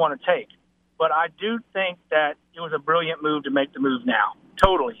that you want to take. But I do think that it was a brilliant move to make the move now.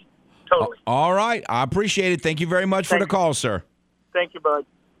 Totally. All right. I appreciate it. Thank you very much for the call, sir. Thank you, bud.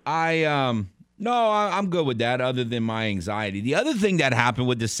 I'm good with that, other than my anxiety. The other thing that happened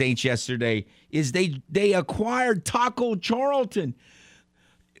with the Saints yesterday is they acquired Taco Charlton.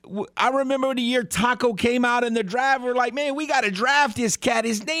 I remember the year Taco came out in the draft. We're like, man, we got to draft this cat.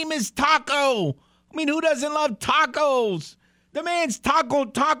 His name is Taco. I mean, who doesn't love tacos? The man's Taco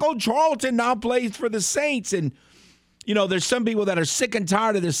Charlton now plays for the Saints. And, there's some people that are sick and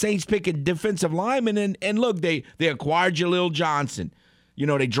tired of the Saints picking defensive linemen. And look, they acquired Jaleel Johnson.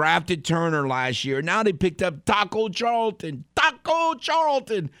 They drafted Turner last year. Now they picked up Taco Charlton.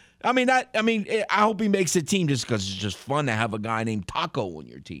 I hope he makes the team just because it's just fun to have a guy named Taco on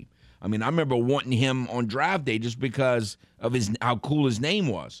your team. I mean, I remember wanting him on draft day just because of how cool his name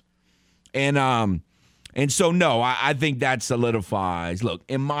was. And so, no, I think that solidifies. Look,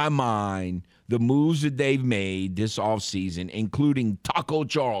 in my mind, the moves that they've made this offseason, including Taco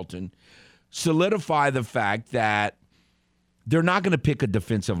Charlton, solidify the fact that they're not going to pick a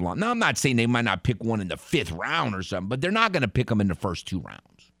defensive line. Now, I'm not saying they might not pick one in the 5th round or something, but they're not going to pick them in the first 2 rounds.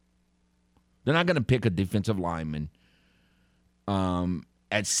 They're not going to pick a defensive lineman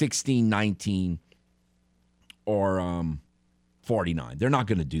at 16, 19, or 49. They're not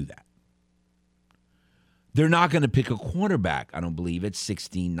going to do that. They're not going to pick a quarterback, I don't believe, at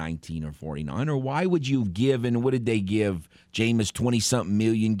 16, 19, or 49. Or why would you give, and what did they give Jameis, 20-something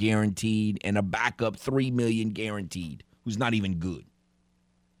million guaranteed and a backup $3 million guaranteed, who's not even good?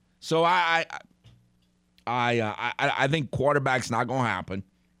 So I think quarterback's not going to happen.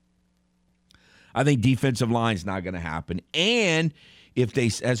 I think defensive line's not going to happen. And if they,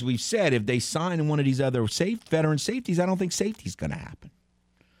 as we've said, if they sign one of these other veteran safeties, I don't think safety's going to happen.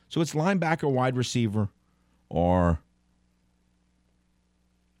 So it's linebacker, wide receiver, or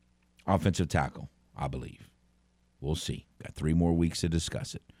offensive tackle, I believe. We'll see. Got 3 more weeks to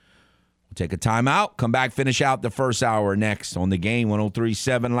discuss it. We'll take a timeout, come back, finish out the first hour next on The Game,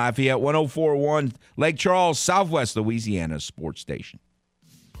 103.7 Lafayette, 104.1 Lake Charles, Southwest Louisiana Sports Station.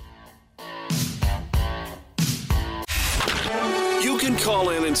 You can call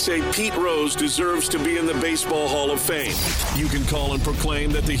in and say Pete Rose deserves to be in the Baseball Hall of Fame. You can call and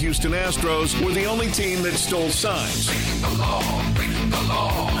proclaim that the Houston Astros were the only team that stole signs. Breaking the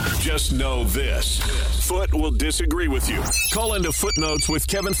law. Just know this. Foot will disagree with you. Call into Footnotes with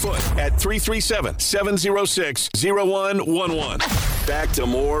Kevin Foote at 337-706-0111. Back to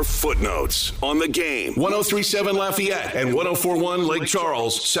more Footnotes on The Game. 103.7 Lafayette and 104.1 Lake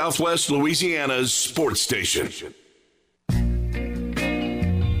Charles, Southwest Louisiana's sports station.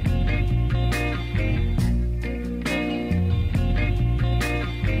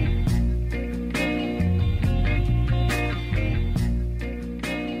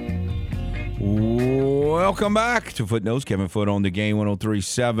 Welcome back to Footnotes. Kevin Foote on The Game,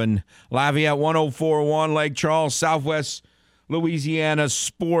 103.7 Lafayette, 104.1 Lake Charles, Southwest Louisiana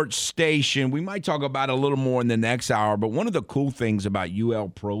Sports Station. We might talk about it a little more in the next hour, but one of the cool things about UL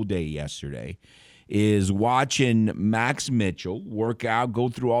Pro Day yesterday is watching Max Mitchell work out, go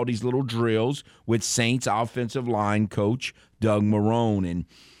through all these little drills with Saints offensive line coach Doug Marrone. And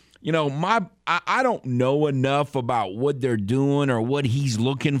I don't know enough about what they're doing or what he's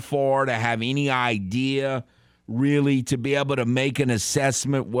looking for to have any idea, really, to be able to make an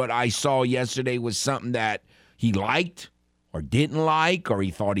assessment. What I saw yesterday was something that he liked or didn't like, or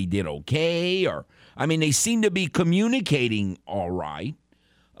he thought he did okay, they seem to be communicating all right.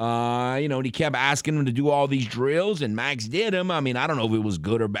 And he kept asking him to do all these drills, and Max did them. I don't know if it was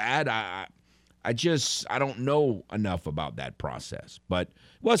good or bad. I don't know enough about that process. But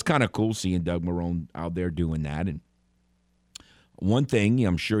it was kind of cool seeing Doug Marrone out there doing that. And one thing,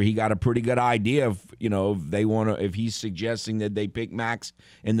 I'm sure he got a pretty good idea of, if he's suggesting that they pick Max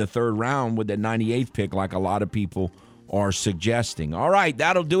in the third round with the 98th pick, like a lot of people are suggesting. All right,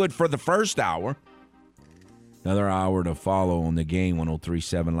 that'll do it for the first hour. Another hour to follow on the game.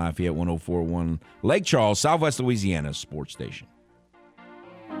 103.7 Lafayette, 104.1 Lake Charles, Southwest Louisiana sports station.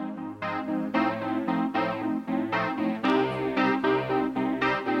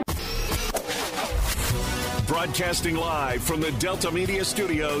 Broadcasting live from the Delta Media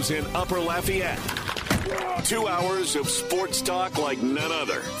Studios in Upper Lafayette. 2 hours of sports talk like none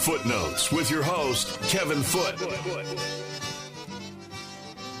other. Footnotes with your host, Kevin Foote.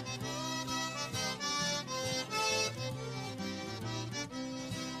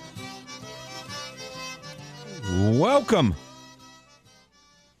 Welcome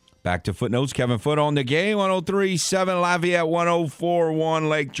back to Footnotes. Kevin Foote on the game. 103.7 Lafayette, 104.1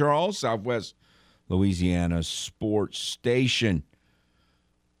 Lake Charles, Southwest Louisiana sports station.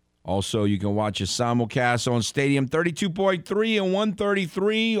 Also, you can watch a simulcast on Stadium 32.3 and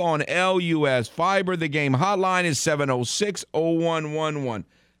 133 on LUS Fiber. The game hotline is 706-0111.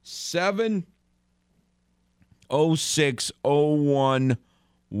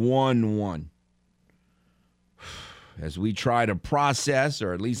 706-0111. As we try to process,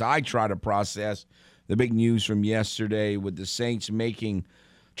 or at least I try to process, the big news from yesterday with the Saints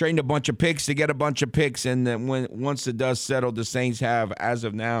trading a bunch of picks to get a bunch of picks, and then once the dust settled, the Saints have, as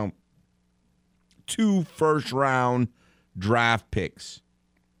of now, 2 first-round draft picks.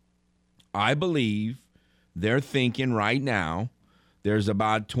 I believe they're thinking right now there's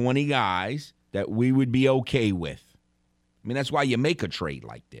about 20 guys that we would be okay with. That's why you make a trade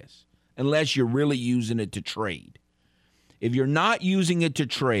like this, unless you're really using it to trade. If you're not using it to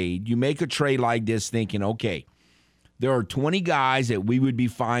trade, you make a trade like this thinking, okay, there are 20 guys that we would be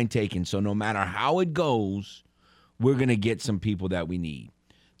fine taking, so no matter how it goes, we're going to get some people that we need.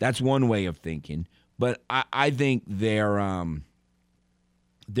 That's one way of thinking. But I think their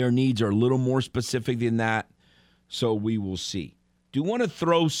needs are a little more specific than that, so we will see. Do want to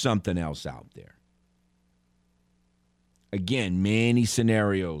throw something else out there. Again, many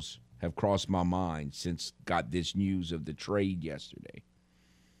scenarios have crossed my mind since got this news of the trade yesterday.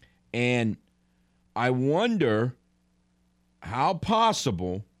 And I wonder how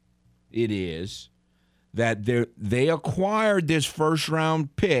possible it is that they acquired this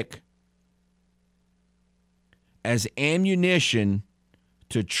first-round pick as ammunition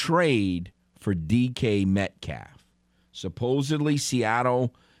to trade for DK Metcalf. Supposedly,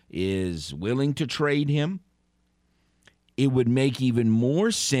 Seattle is willing to trade him. It would make even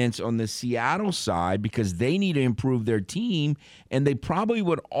more sense on the Seattle side because they need to improve their team, and they probably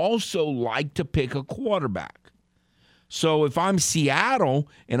would also like to pick a quarterback. So if I'm Seattle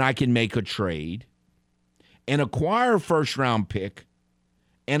and I can make a trade and acquire a first-round pick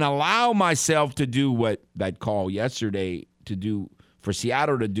and allow myself to do what that call yesterday to do for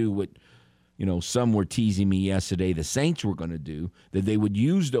Seattle to do what, some were teasing me yesterday the Saints were going to do, that they would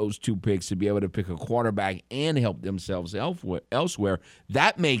use those 2 picks to be able to pick a quarterback and help themselves elsewhere.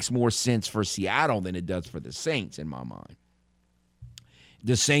 That makes more sense for Seattle than it does for the Saints in my mind.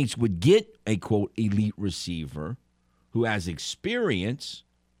 The Saints would get a, quote, elite receiver who has experience.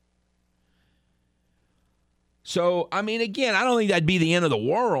 So, again, I don't think that'd be the end of the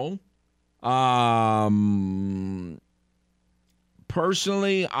world.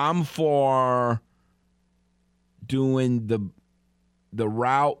 Personally, I'm for doing the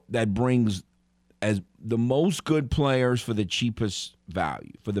route that brings as the most good players for the cheapest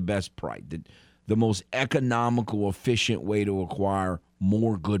value, for the best price, the most economical, efficient way to acquire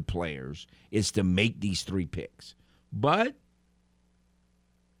more good players is to make these 3 picks. But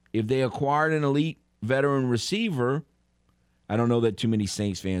if they acquired an elite veteran receiver, I don't know that too many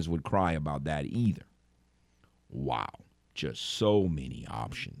Saints fans would cry about that either. Wow. Just so many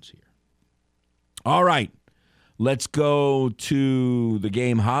options here. All right. Let's go to the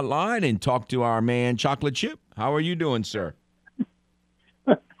game hotline and talk to our man, Chocolate Chip. How are you doing, sir?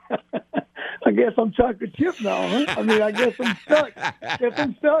 I guess I'm Chocolate Chip now, huh? I guess I'm stuck. Right?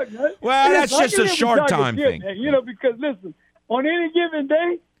 Well, that's just a short time thing. Man, because, listen, on any given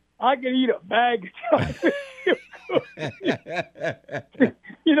day, I can eat a bag of chocolate chip.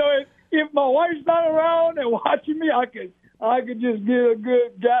 If my wife's not around and watching me, I I could just get a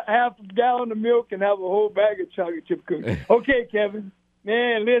good half a gallon of milk and have a whole bag of chocolate chip cookies. Okay, Kevin.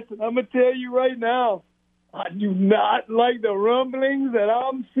 Man, listen, I'm going to tell you right now, I do not like the rumblings that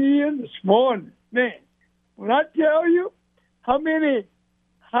I'm seeing this morning. Man, when I tell you how many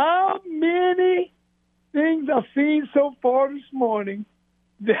things I've seen so far this morning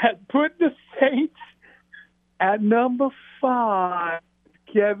that put the Saints at number 5,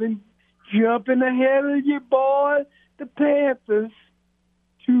 Kevin, jumping ahead of your boy, the Panthers,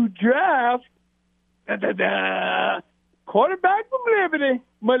 to draft quarterback from Liberty,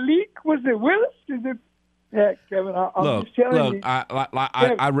 Malik, was it Willis? Is it? Yeah, Kevin, I'm just telling you.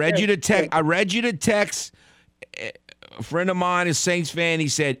 I read you the text. I read you the text. A friend of mine, a Saints fan, he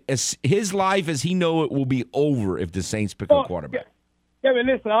said his life as he know it will be over if the Saints pick a quarterback. Kevin,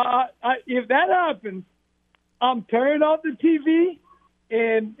 listen, if that happens, I'm turning off the TV,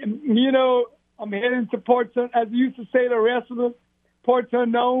 and you know, I'm heading to Ports, as you used to say, the rest of the Ports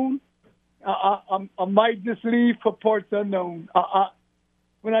Unknown. I might just leave for Ports Unknown.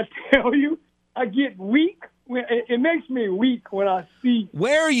 When I tell you, I get weak. It makes me weak when I see.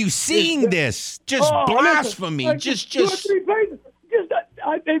 Where are you seeing this? Just blasphemy. Listen, just. 2 or 3 places.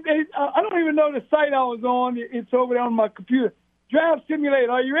 I don't even know the site I was on. It's over there on my computer. Draft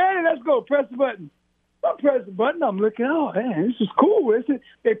Simulator. Are you ready? Let's go. Press the button. I press the button. I'm looking. Oh man, this is cool.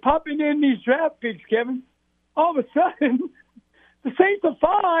 They popping in these draft picks, Kevin. All of a sudden, the Saints are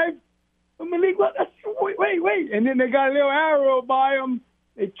 5. Malik, wait. And then they got a little arrow by them.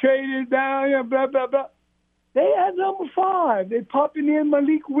 They traded down, blah, blah, blah. They had number 5. They popping in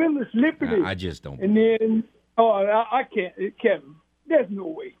Malik Willis, Liberty. I just don't. And then, I can't, Kevin. There's no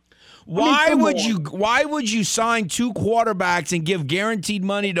way. Why would you sign 2 quarterbacks and give guaranteed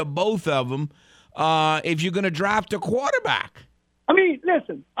money to both of them if you're going to draft a quarterback? I mean,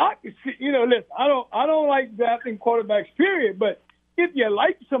 listen. I don't like drafting quarterbacks, period. But if you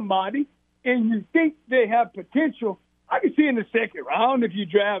like somebody and you think they have potential, I can see in the second round if you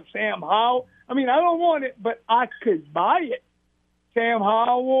draft Sam Howell. I mean, I don't want it, but I could buy it. Sam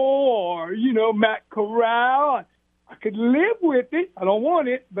Howell or, Matt Corral. I could live with it. I don't want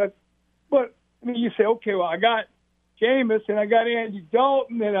it, but I mean, you say, okay, well, I got Jameis and I got Andy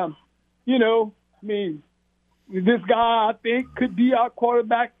Dalton, and this guy I think could be our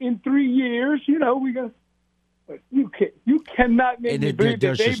quarterback in 3 years. But you cannot make me believe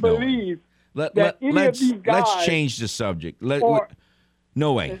that they believe that any of these guys. Let's change the subject. No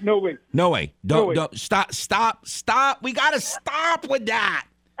way. Don't stop. We got to stop with that.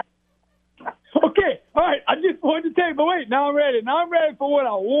 Okay, all right. I just wanted to tell you, but wait, now I'm ready. Now I'm ready for what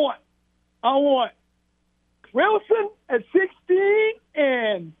I want. I want Wilson at 16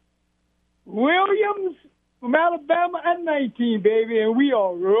 and Williams from Alabama at 19, baby, and we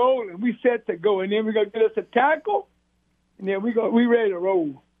are rolling. We set to go, and then we're going to get us a tackle, and then we ready to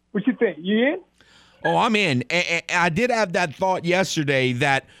roll. What you think? You in? Oh, I'm in. I did have that thought yesterday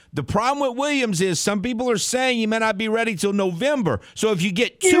that the problem with Williams is some people are saying he may not be ready till November. So if you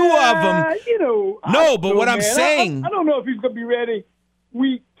get 2 of them. What I'm saying. I don't know if he's going to be ready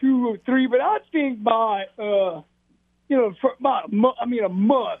week 2 or 3, but I think by, a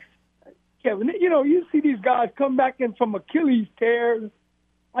month. Kevin, you see these guys come back in from Achilles tears.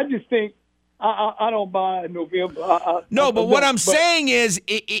 I just think I don't buy November. But what I'm saying is,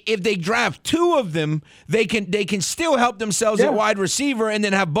 if they draft 2 of them, they can still help themselves at wide receiver, and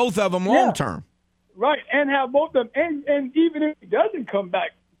then have both of them long term. Right, and have both of them, and even if he doesn't come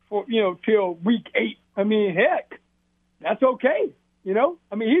back for till week 8, I mean, heck, that's okay. He's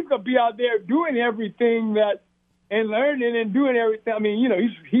gonna be out there doing everything and learning and doing everything. I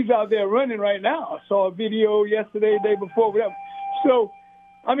mean, he's out there running right now. I saw a video yesterday, day before, whatever. So.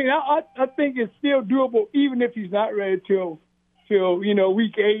 I mean, I think it's still doable, even if he's not ready till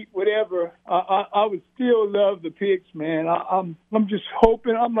week 8, whatever. I would still love the picks, man. I'm just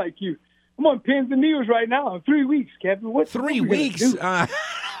hoping. I'm like you. I'm on pins and needles right now. 3 weeks, Kevin. What 3 weeks? I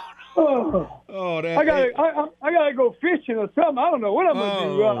gotta go fishing or something. I don't know what I'm gonna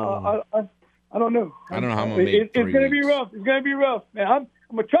do. I don't know. I don't know how I'm gonna make It's gonna be rough. It's gonna be rough, man. I'm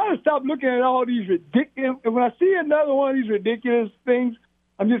gonna try to stop looking at all these ridiculous. And when I see another one of these ridiculous things,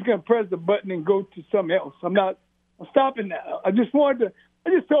 I'm just going to press the button and go to something else. I'm stopping that. I just told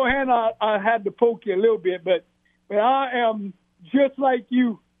Hannah I had to poke you a little bit, but I am just like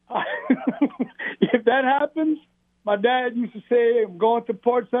you. If that happens, my dad used to say, I'm going to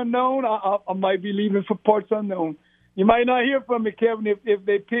Ports Unknown. I might be leaving for Ports Unknown. You might not hear from me, Kevin, if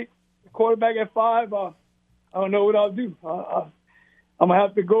they pick the quarterback at 5. I don't know what I'll do. I'm going to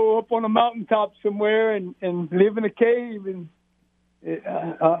have to go up on a mountaintop somewhere and live in a cave and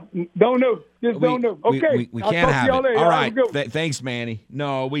Don't know. Don't know. Okay. We I'll can't talk to have y'all it. later. All Have a right. good one. Thanks, Manny.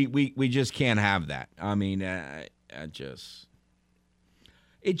 No, we just can't have that. I mean,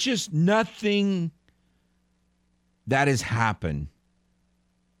 it's just nothing that has happened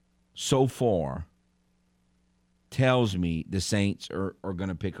so far tells me the Saints are going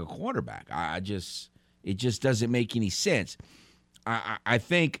to pick a quarterback. It just doesn't make any sense. I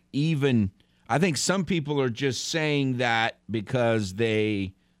think some people are just saying that because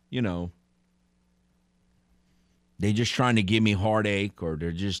they just trying to give me heartache, or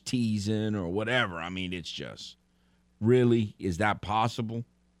they're just teasing or whatever. I mean, it's just, really, is that possible?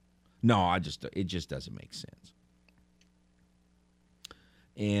 No, it just doesn't make sense.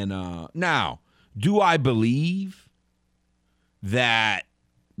 And now, do I believe that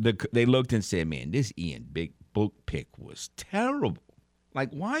they looked and said, man, this Ian Book pick was terrible.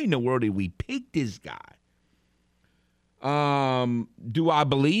 Like, why in the world did we pick this guy? Do I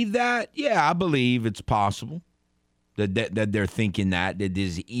believe that? Yeah, I believe it's possible that they're thinking that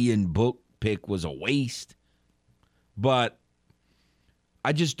this Ian Book pick was a waste. But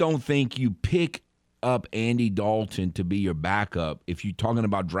I just don't think you pick up Andy Dalton to be your backup if you're talking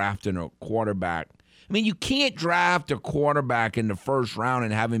about drafting a quarterback. I mean, you can't draft a quarterback in the first round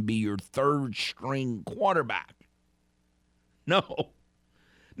and have him be your third-string quarterback. No.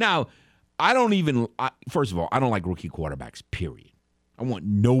 Now, first of all, I don't like rookie quarterbacks, period. I want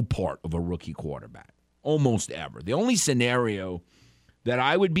no part of a rookie quarterback, almost ever. The only scenario that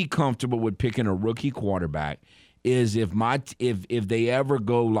I would be comfortable with picking a rookie quarterback is if they ever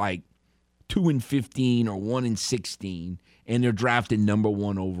go like 2-15 or 1-16 and they're drafted number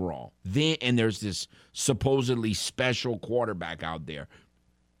 1 overall. And there's this supposedly special quarterback out there.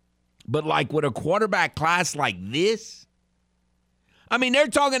 But like with a quarterback class like this, I mean, they're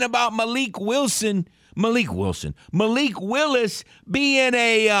talking about Malik Willis being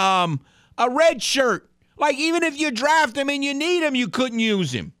a red shirt. Like, even if you draft him and you need him, you couldn't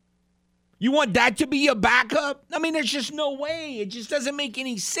use him. You want that to be your backup? I mean, there's just no way. It just doesn't make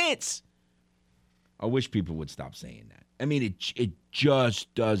any sense. I wish people would stop saying that. I mean, it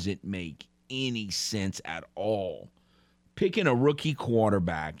just doesn't make any sense at all. Picking a rookie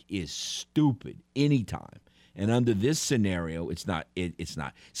quarterback is stupid anytime. And under this scenario, it's not. It's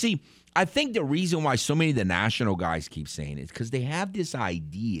not. See, I think the reason why so many of the national guys keep saying it is because they have this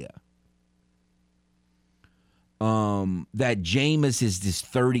idea that Jameis is this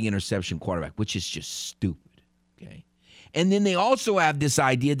 30-interception quarterback, which is just stupid, okay? And then they also have this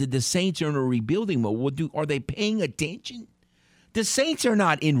idea that the Saints are in a rebuilding mode. Are they paying attention? The Saints are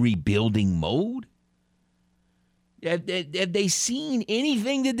not in rebuilding mode. Have they seen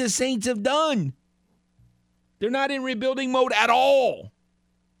anything that the Saints have done? They're not in rebuilding mode at all.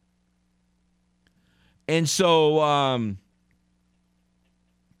 And so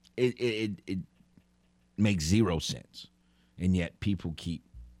it makes zero sense. And yet people keep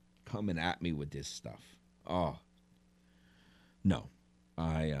coming at me with this stuff. Oh, no.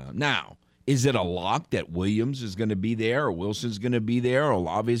 Now, is it a lock that Williams is going to be there or Wilson's going to be there or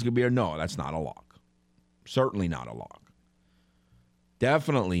Olave is going to be there? No, that's not a lock. Certainly not a lock.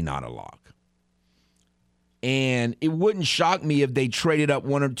 Definitely not a lock. And it wouldn't shock me if they traded up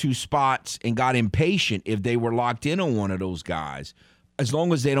 1 or 2 spots and got impatient if they were locked in on one of those guys, as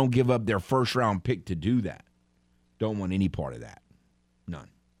long as they don't give up their first-round pick to do that. Don't want any part of that. None.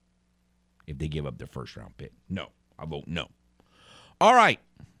 If they give up their first-round pick. No. I vote no. All right.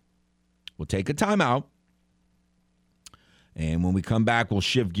 We'll take a timeout. And when we come back, we'll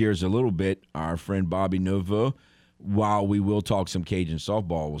shift gears a little bit. Our friend Bobby Nova, while we will talk some Cajun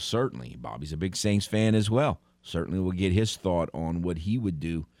softball, well, certainly. Bobby's a big Saints fan as well. Certainly we'll get his thought on what he would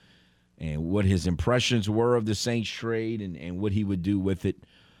do and what his impressions were of the Saints trade and what he would do with it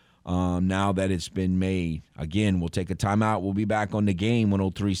now that it's been made. Again, we'll take a timeout. We'll be back on The Game,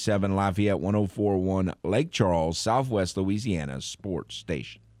 103.7 Lafayette, 104.1 Lake Charles, Southwest Louisiana Sports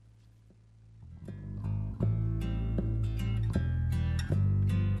Station.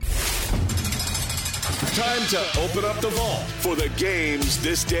 Time to open up the vault for the games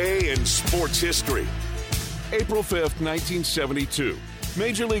this day in sports history. April 5th, 1972.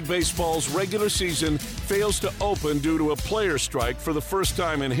 Major League Baseball's regular season fails to open due to a player strike for the first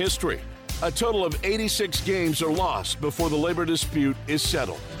time in history. A total of 86 games are lost before the labor dispute is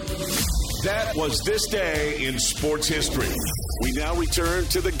settled. That was this day in sports history. We now return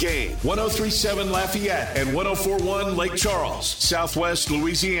to The Game. 103.7 Lafayette and 104.1 Lake Charles, Southwest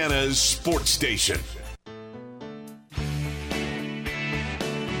Louisiana's sports station.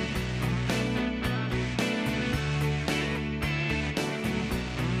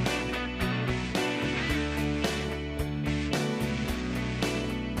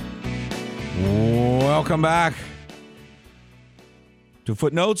 Welcome back to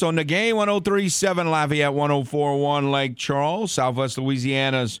Footnotes on the game. 103.7 Lafayette, 104.1 Lake Charles, Southwest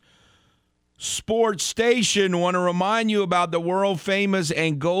Louisiana's sports station. Want to remind you about the world-famous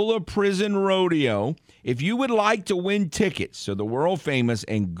Angola Prison Rodeo. If you would like to win tickets to the world-famous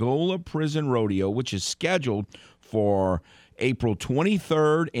Angola Prison Rodeo, which is scheduled for April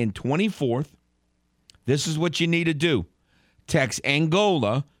 23rd and 24th, this is what you need to do. Text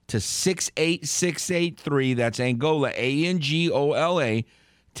Angola to 68683. That's Angola, Angola.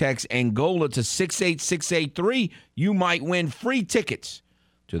 Text Angola to 68683. You might win free tickets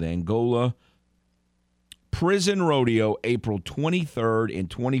to the Angola Prison Rodeo, April 23rd and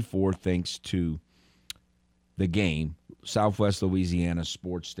 24th, thanks to the game, Southwest Louisiana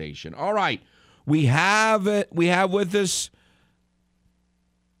Sports Station. All right, we have with us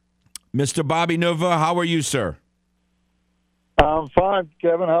Mr. Bobby Nova. How are you, sir? I'm fine,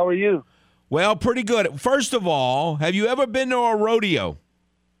 Kevin. How are you? Well, pretty good. First of all, have you ever been to a rodeo?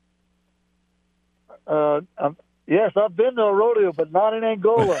 Yes, I've been to a rodeo, but not in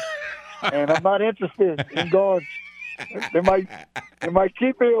Angola, and I'm not interested in going. They might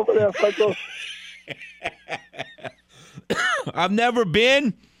keep me over there if I go. I've never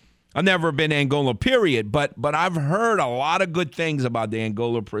been to Angola, period. But I've heard a lot of good things about the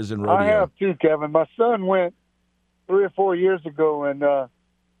Angola Prison Rodeo. I have too, Kevin. My son went 3 or 4 years ago, and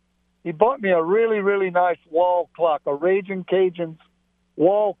he bought me a really, really nice wall clock, a Raging Cajuns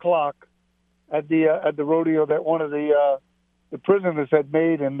wall clock at the rodeo that one of the prisoners had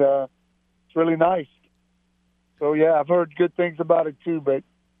made, and it's really nice. So yeah, I've heard good things about it too, but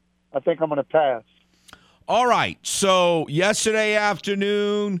I think I'm going to pass. All right. So yesterday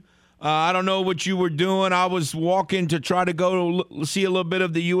afternoon, I don't know what you were doing. I was walking to try to go to see a little bit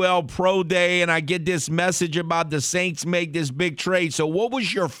of the UL Pro Day, and I get this message about the Saints make this big trade. So what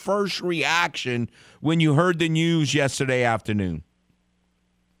was your first reaction when you heard the news yesterday afternoon?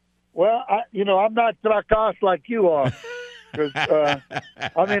 Well, I'm not tracas like you are. 'Cause, I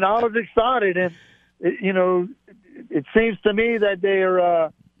was excited, and, it seems to me that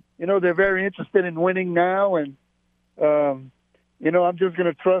they're very interested in winning now, and, I'm just going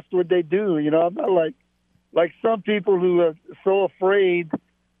to trust what they do. I'm not like some people who are so afraid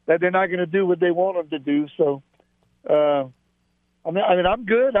that they're not going to do what they want them to do. So, I'm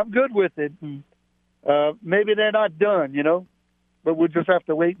good. I'm good with it. And, maybe they're not done, but we'll just have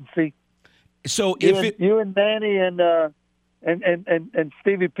to wait and see. So you and Manny and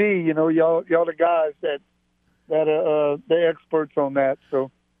Stevie P, y'all the guys that they're experts on that.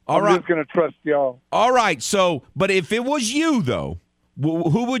 So. I'm just going to trust y'all. All right. So, but if it was you, though,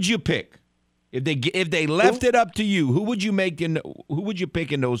 who would you pick? If they left it up to you, who would you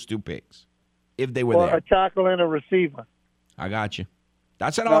pick in those two picks? If they were there, a tackle and a receiver. I got you.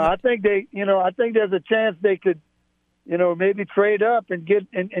 That's it. I think I think there's a chance they could, maybe trade up and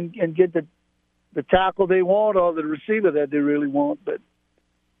get the tackle they want or the receiver that they really want. But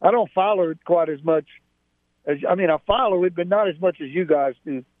I don't follow it quite as much. I follow it, but not as much as you guys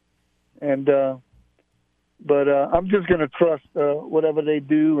do. And but I'm just going to trust whatever they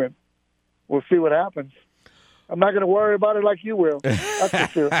do, and we'll see what happens. I'm not going to worry about it like you will. That's for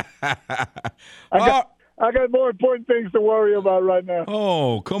sure. I got more important things to worry about right now.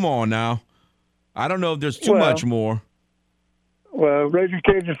 Oh, come on now. I don't know if there's too much more. Well, Raging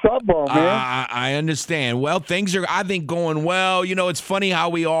Cajun softball, man. I understand. Well, things are, I think, going well. It's funny how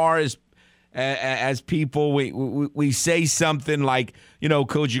we are as people. We say something like,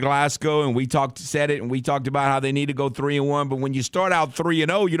 Coach Glasgow, and we said it, and we talked about how they need to go 3-1. But when you start out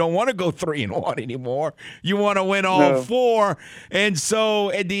 3-0, you don't want to go 3-1 anymore. You want to win all four. And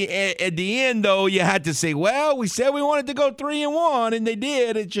so at the end, though, you had to say, well, we said we wanted to go 3-1, and they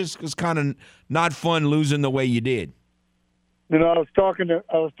did. It just was kind of not fun losing the way you did. I was talking to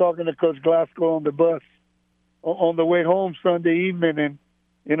Coach Glasgow on the bus on the way home Sunday evening,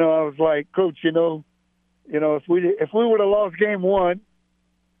 and I was like, Coach, if we would have lost game 1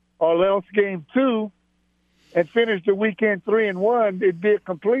 or lost game 2 and finished the weekend 3-1, it'd be a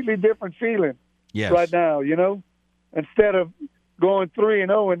completely different feeling right now, instead of going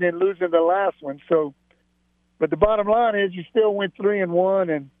 3-0 and then losing the last one. So, but the bottom line is you still went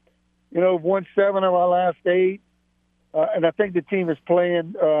 3-1 and, won 7 of our last 8. And I think the team is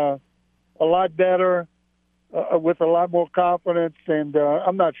playing a lot better, with a lot more confidence. And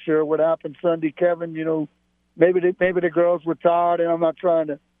I'm not sure what happened Sunday, Kevin. Maybe the girls were tired, and I'm not trying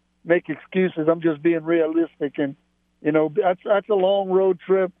to make excuses. I'm just being realistic. And that's a long road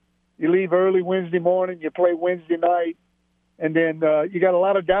trip. You leave early Wednesday morning, you play Wednesday night, and then you got a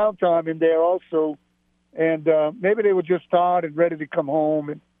lot of downtime in there also. And maybe they were just tired and ready to come home.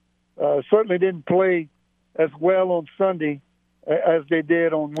 And certainly didn't play as well on Sunday as they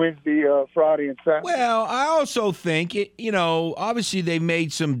did on Wednesday, Friday, and Saturday. Well, I also think obviously they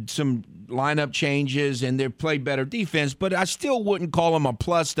made some lineup changes and they played better defense, but I still wouldn't call them a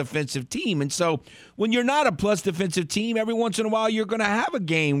plus defensive team. And so when you're not a plus defensive team, every once in a while you're going to have a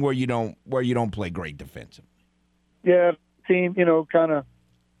game where you don't play great defensively. Yeah, team, kind of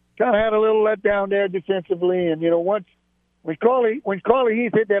had a little letdown there defensively, and once when Carly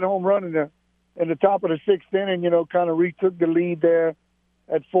Heath hit that home run in the top of the sixth inning, kind of retook the lead there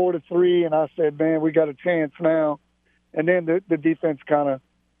at 4-3, and I said, man, we got a chance now. And then the defense kind of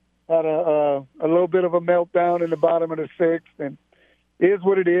had a little bit of a meltdown in the bottom of the sixth, and it is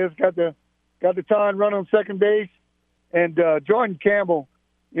what it is. Got the tying run on second base, and Jordan Campbell,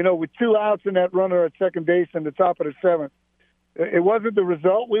 with 2 outs in that runner at second base in the top of the seventh. It wasn't the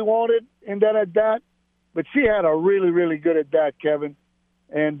result we wanted in that at bat, but she had a really, really good at bat, Kevin,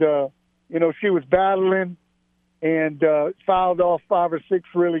 and she was battling and fouled off 5 or 6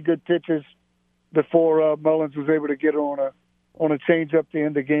 really good pitches before Mullins was able to get her on a change up to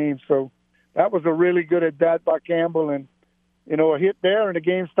end the game. So that was a really good at bat by Campbell, and a hit there, and the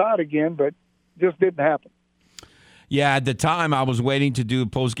game's tied again, but just didn't happen. Yeah, at the time I was waiting to do a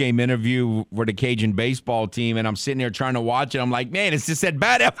post-game interview for the Cajun baseball team, and I'm sitting there trying to watch it. I'm like, man, is this at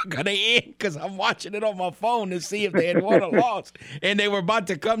bat ever going to end? Because I'm watching it on my phone to see if they had won or lost. And they were about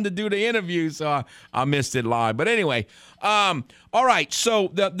to come to do the interview, so I missed it live. But anyway, all right,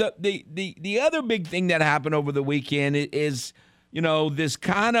 so the other big thing that happened over the weekend is – this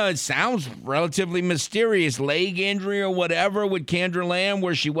kind of sounds relatively mysterious, leg injury or whatever with Kendra Lamb,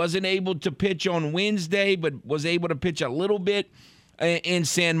 where she wasn't able to pitch on Wednesday, but was able to pitch a little bit in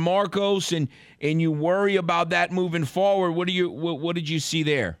San Marcos, and you worry about that moving forward. What did you see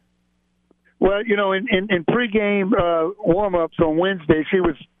there? Well, in pregame warm-ups on Wednesday, she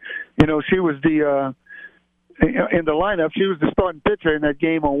was in the lineup. She was the starting pitcher in that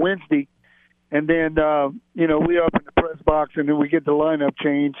game on Wednesday. And then, we up in the press box, and then we get the lineup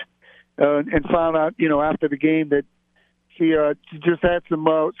change, and found out, after the game that she just had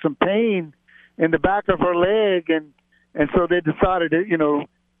some pain in the back of her leg, and so they decided that,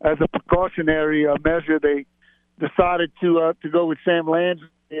 as a precautionary measure, they decided to go with Sam Landry.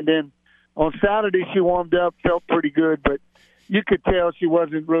 And then on Saturday she warmed up, felt pretty good, but you could tell she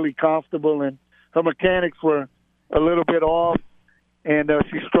wasn't really comfortable, and her mechanics were a little bit off. And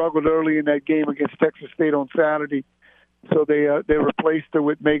she struggled early in that game against Texas State on Saturday, so they replaced her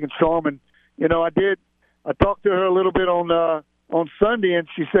with Megan Sharman. I talked to her a little bit on Sunday, and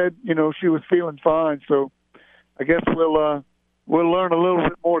she said she was feeling fine. So I guess we'll learn a little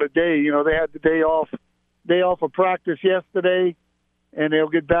bit more today. They had the day off of practice yesterday, and they'll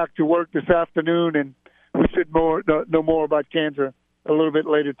get back to work this afternoon, and we should know more about Kendra a little bit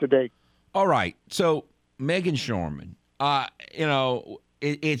later today. All right, so Megan Sharman.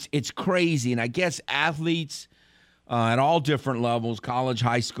 It's crazy, and I guess athletes at all different levels, college,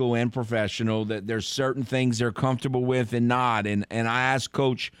 high school, and professional, that there's certain things they're comfortable with and not. And I asked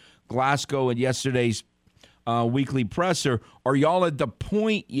Coach Glasgow at yesterday's weekly presser, are y'all at the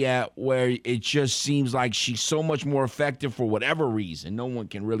point yet where it just seems like she's so much more effective for whatever reason? No one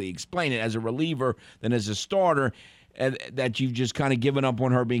can really explain it as a reliever than as a starter. That you've just kind of given up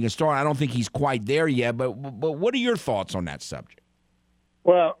on her being a star. I don't think he's quite there yet, but what are your thoughts on that subject?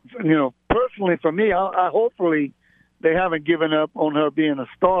 Well, personally for me, I hopefully they haven't given up on her being a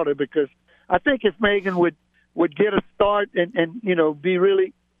starter, because I think if Megan would get a start and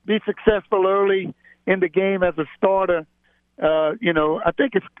be successful early in the game as a starter, I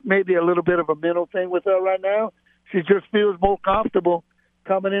think it's maybe a little bit of a mental thing with her right now. She just feels more comfortable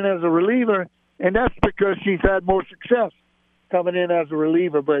coming in as a reliever. And that's because she's had more success coming in as a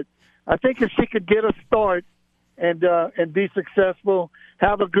reliever. But I think if she could get a start and be successful,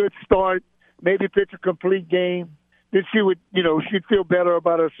 have a good start, maybe pitch a complete game, then she would, she'd feel better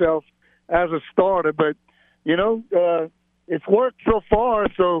about herself as a starter. But, it's worked so far.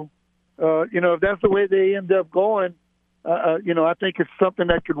 So, if that's the way they end up going, I think it's something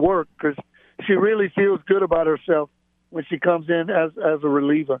that could work, because she really feels good about herself when she comes in as a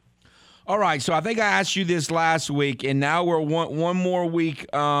reliever. All right, so I think I asked you this last week, and now we're one more week,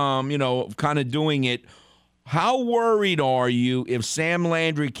 kind of doing it. How worried are you if Sam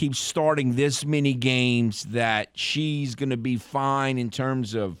Landry keeps starting this many games that she's going to be fine in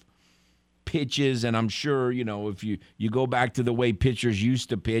terms of pitches? And I'm sure, if you go back to the way pitchers used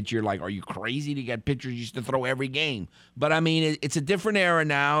to pitch, you're like, are you crazy to get pitchers used to throw every game? But, I mean, it's a different era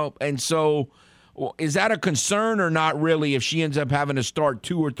now, and so – well, is that a concern or not really if she ends up having to start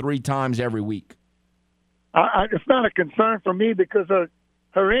 2 or 3 times every week? It's not a concern for me, because her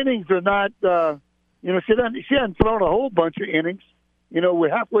her innings are not. She hasn't thrown a whole bunch of innings. We're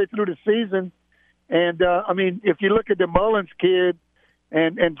halfway through the season, and if you look at the Mullins kid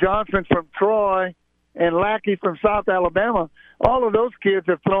and Johnson from Troy and Lackey from South Alabama, all of those kids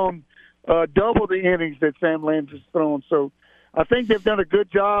have thrown double the innings that Sam Lambs has thrown. So I think they've done a good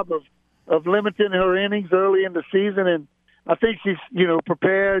job of limiting her innings early in the season, and I think she's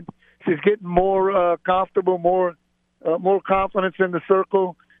prepared. She's getting more comfortable, more confidence in the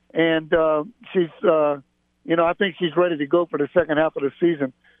circle, and she's I think she's ready to go for the second half of the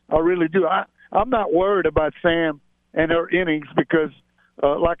season. I really do. I'm not worried about Sam and her innings because,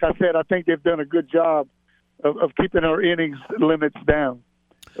 like I said, I think they've done a good job of keeping her innings limits down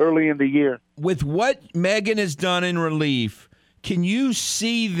early in the year. With what Megan has done in relief, can you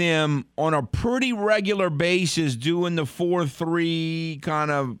see them on a pretty regular basis doing the 4-3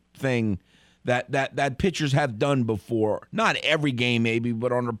 kind of thing that pitchers have done before? Not every game maybe,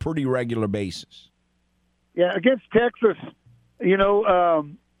 but on a pretty regular basis. Yeah, against Texas,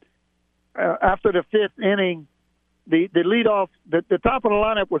 after the fifth inning, the leadoff, the top of the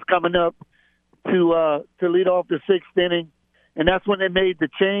lineup was coming up to lead off the sixth inning, and that's when they made the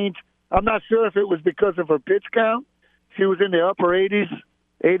change. I'm not sure if it was because of her pitch count. She was in the upper 80s,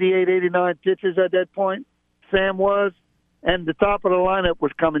 88, 89 pitches at that point. Sam was, and the top of the lineup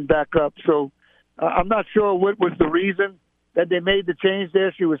was coming back up. So I'm not sure what was the reason that they made the change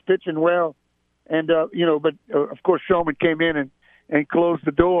there. She was pitching well. And, but of course, Showman came in and closed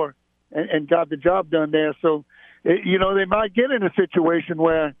the door and got the job done there. So, they might get in a situation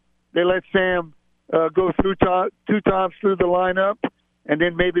where they let Sam go through two times through the lineup and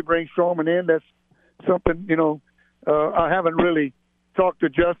then maybe bring Showman in. That's something, I haven't really talked to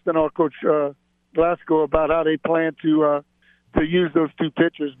Justin or Coach Glasgow about how they plan to use those two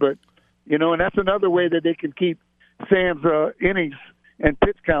pitchers. But, and that's another way that they can keep Sam's innings and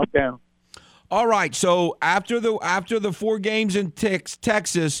pitch count down. All right, so after the 4 games in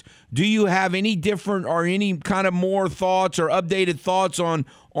Texas, do you have any different or any kind of more thoughts or updated thoughts on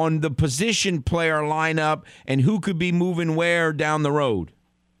the position player lineup and who could be moving where down the road?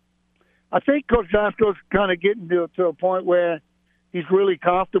 I think Coach Glasgow's kind of getting to a point where he's really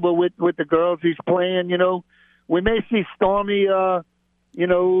comfortable with the girls he's playing. We may see Stormy,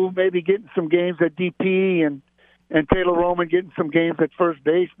 maybe getting some games at DP and Taylor Roman getting some games at first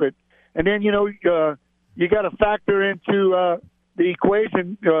base, but. And then, you got to factor into the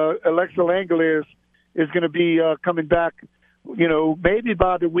equation. Alexa Langeliers is going to be coming back, maybe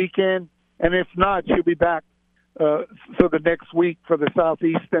by the weekend. And if not, she'll be back so the next week for the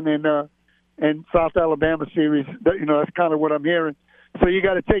Southeastern and South Alabama series. That's kind of what I'm hearing. So you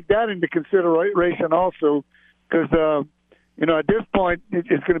got to take that into consideration also because, at this point, it's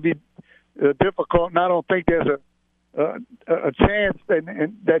going to be difficult. And I don't think there's a chance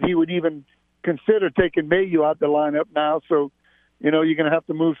that he would even consider taking Mayu out the lineup now. So, you're going to have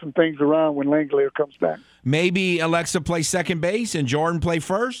to move some things around when Langelier comes back. Maybe Alexa play second base and Jordan play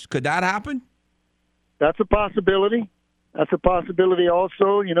first. Could that happen? That's a possibility. That's a possibility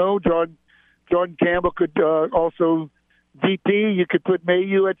also. Jordan Campbell could also DP. You could put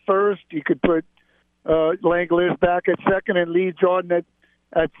Mayu at first. You could put Langelier back at second and leave Jordan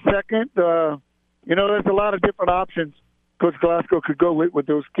at second. There's a lot of different options Coach Glasgow could go with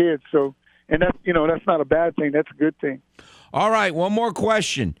those kids. So, and that's not a bad thing. That's a good thing. All right, one more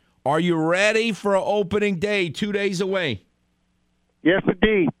question. Are you ready for opening day 2 days away? Yes,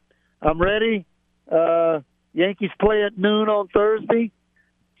 indeed. I'm ready. Yankees play at noon on Thursday.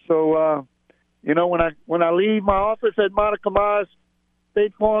 So, when I leave my office at Monica Myers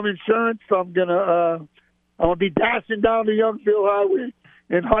State Farm Insurance, I'm gonna be dashing down the Youngfield Highway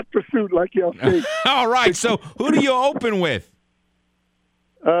in hot pursuit, like y'all say. All right, so who do you open with?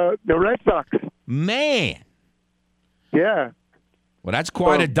 The Red Sox. Man. Yeah. Well, that's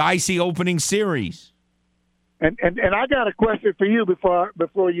quite a dicey opening series. And I got a question for you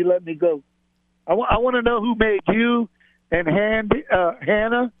before you let me go. I want to know who made you and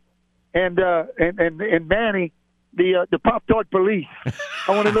Hannah and Manny the Pop-Tart police.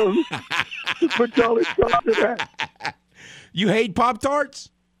 I want to know who put y'all in charge of that. You hate Pop-Tarts?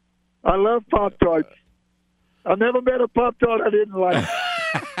 I love Pop-Tarts. I never met a Pop-Tart I didn't like.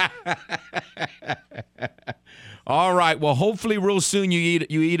 All right. Well, hopefully real soon you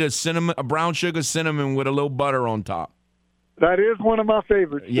eat a brown sugar cinnamon with a little butter on top. That is one of my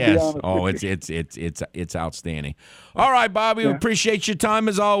favorites. Yes. Oh, it's outstanding. All right, Bobby. We appreciate your time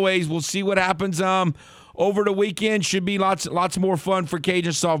as always. We'll see what happens over the weekend. Should be lots more fun for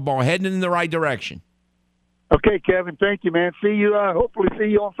Cajun softball. Heading in the right direction. Okay, Kevin. Thank you, man. See you. Hopefully see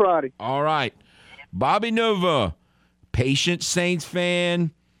you on Friday. All right. Bobby Nova, patient Saints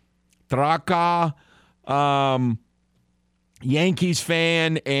fan, Traca, Yankees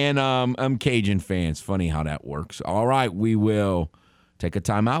fan, and I'm Cajun fan. It's funny how that works. All right, we will take a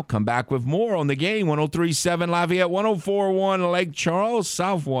timeout, come back with more on the game. 103.7 Lafayette, 104.1 Lake Charles,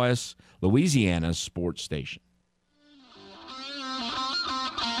 Southwest Louisiana's sports station.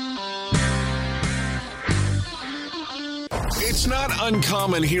 It's not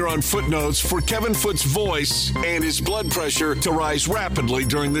uncommon here on Footnotes for Kevin Foote's voice and his blood pressure to rise rapidly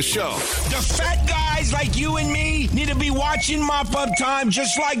during the show. The fat guys like you and me need to be watching mop-up time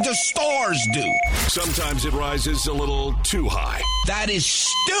just like the stars do. Sometimes it rises a little too high. That is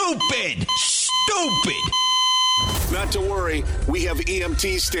stupid. Stupid. Not to worry, we have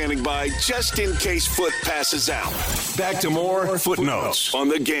EMTs standing by just in case Foot passes out. Back to more Footnotes on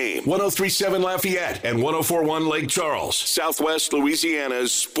the game. 103.7 Lafayette and 104.1 Lake Charles, Southwest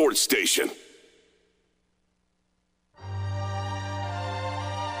Louisiana's sports station.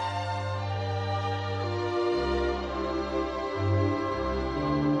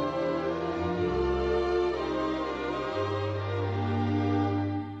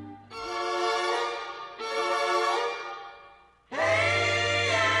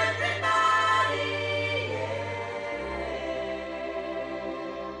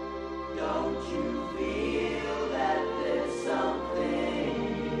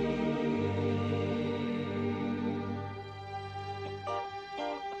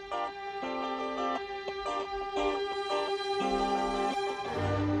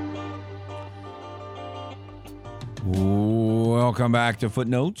 Welcome back to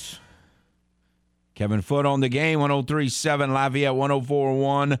Footnotes. Kevin Foote on the game, 103.7 Lafayette,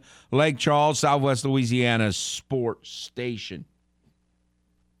 104.1 Lake Charles, Southwest Louisiana's sports station.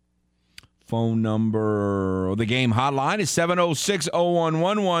 Phone number of the game hotline is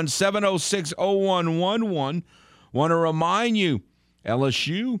 706-0111, 706-0111. Want to remind you,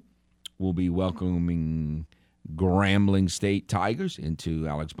 LSU will be welcoming Grambling State Tigers into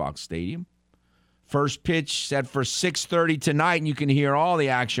Alex Box Stadium. First pitch set for 6:30 tonight, and you can hear all the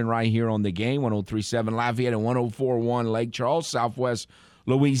action right here on the game, 103.7 Lafayette and 104.1 Lake Charles, Southwest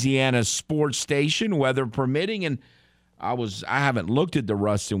Louisiana's sports station, weather permitting. And I haven't looked at the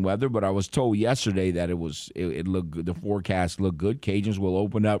Ruston weather, but I was told yesterday that it looked good. The forecast looked good. Cajuns will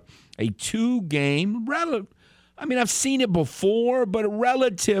open up a 2-game, I've seen it before, but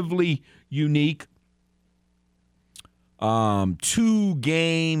relatively unique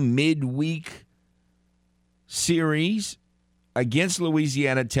 2-game midweek series against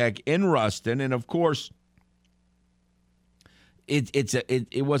Louisiana Tech in Ruston. And of course,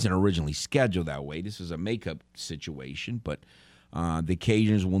 it wasn't originally scheduled that way. This is a makeup situation, but the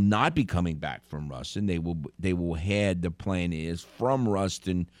Cajuns will not be coming back from Ruston. They will head, the plan is, from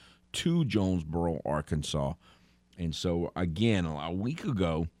Ruston to Jonesboro, Arkansas. And so again, about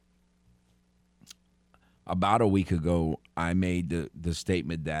a week ago, I made the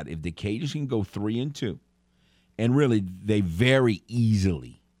statement that if the Cajuns can go 3-2, and really, they very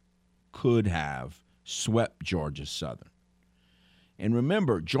easily could have swept Georgia Southern. And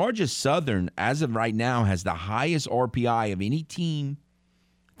remember, Georgia Southern, as of right now, has the highest RPI of any team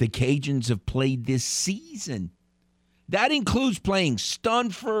the Cajuns have played this season. That includes playing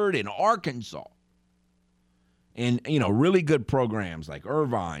Stunford and Arkansas. And, really good programs like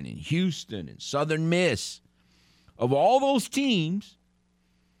Irvine and Houston and Southern Miss. Of all those teams,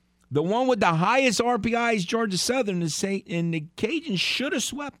 the one with the highest RPI is Georgia Southern, and the Cajuns should have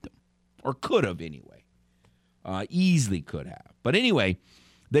swept them, or could have anyway. Easily could have. But anyway,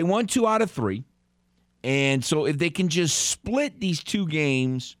 they won 2 out of 3. And so if they can just split these 2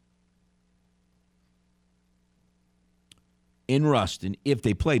 games in Ruston, if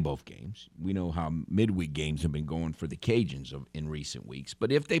they play both games, we know how midweek games have been going for the Cajuns in recent weeks,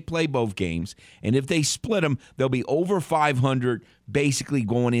 but if they play both games and if they split them, they'll be over 500 basically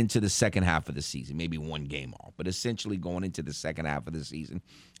going into the second half of the season, maybe 1 game off, but essentially going into the second half of the season.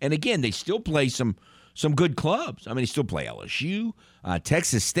 And again, they still play some good clubs. They still play LSU.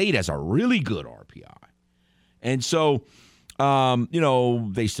 Texas State has a really good RPI. And so,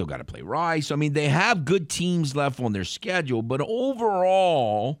 they still got to play Rice. They have good teams left on their schedule, but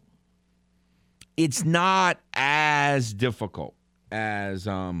overall, it's not as difficult as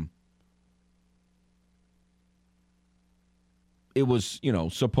it was,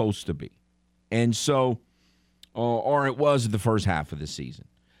 supposed to be. And so, or it was the first half of the season.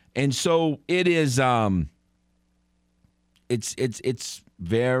 And so it is, it's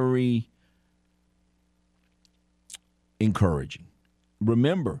very encouraging.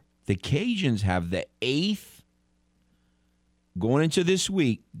 Remember, the Cajuns have the 8th, going into this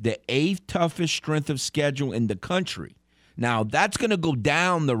week, the 8th toughest strength of schedule in the country. Now, that's going to go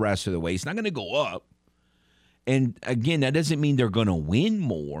down the rest of the way. It's not going to go up. And, again, that doesn't mean they're going to win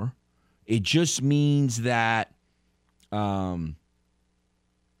more. It just means that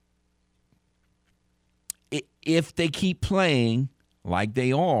if they keep playing like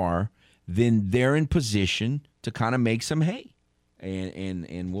they are, then they're in position to kind of make some hay.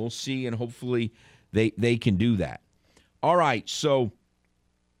 And we'll see, and hopefully they can do that. All right, so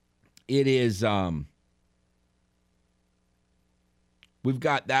it is we've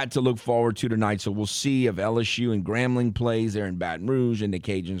got that to look forward to tonight. So we'll see if LSU and Grambling plays there in Baton Rouge, and the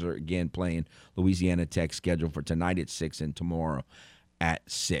Cajuns are again playing Louisiana Tech, scheduled for tonight at 6 and tomorrow at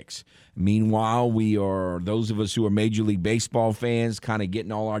 6. Meanwhile, we are, those of us who are Major League Baseball fans, kind of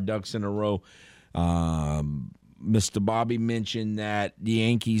getting all our ducks in a row. Mr. Bobby mentioned that the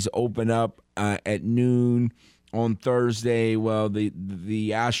Yankees open up at noon on Thursday. Well, the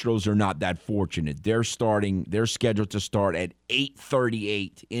Astros are not that fortunate. They're scheduled to start at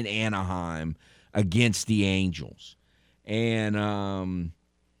 8:38 in Anaheim against the Angels. And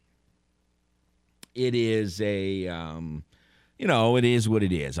it is it is what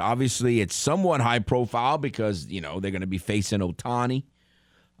it is. Obviously, it's somewhat high profile because, they're going to be facing Ohtani.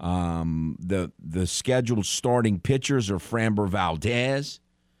 The scheduled starting pitchers are Framber Valdez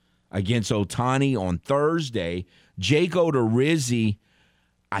against Ohtani on Thursday. Jake Odorizzi,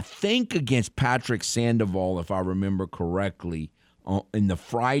 I think, against Patrick Sandoval, if I remember correctly, in the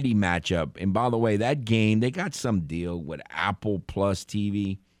Friday matchup. And by the way, that game, they got some deal with Apple Plus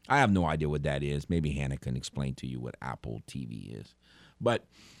TV. I have no idea what that is. Maybe Hannah can explain to you what Apple TV is. But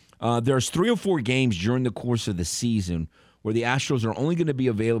there's 3 or 4 games during the course of the season where the Astros are only going to be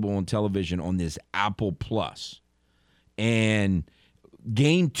available on television on this Apple Plus. And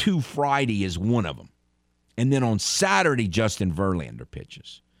Game 2 Friday is one of them. And then on Saturday, Justin Verlander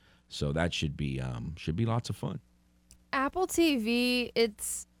pitches. So that should be lots of fun. Apple TV,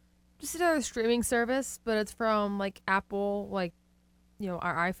 it's just another streaming service, but it's from, like, Apple, like,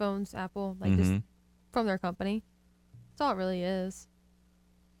 our iPhones, Apple, like, just from their company. That's all it really is.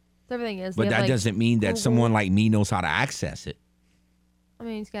 Everything is. But that doesn't mean that someone like me knows how to access it. I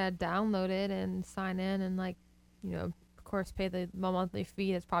mean, you just gotta download it and sign in, and of course, pay the monthly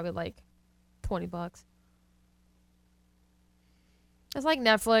fee. It's probably like $20. It's like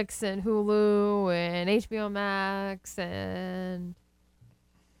Netflix and Hulu and HBO Max and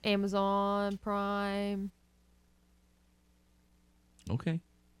Amazon Prime. Okay.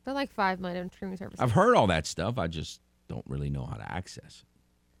 They're like 5 million streaming services. I've heard all that stuff. I just don't really know how to access it.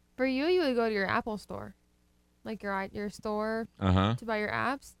 For you would go to your Apple store, like your store to buy your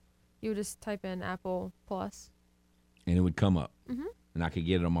apps. You would just type in Apple Plus, and it would come up, and I could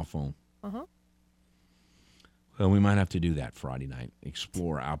get it on my phone. Well, we might have to do that Friday night.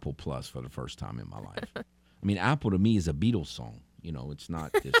 Explore Apple Plus for the first time in my life. I mean, Apple to me is a Beatles song. It's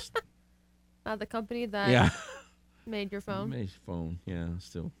not just not the company that made your phone. Made your phone, yeah.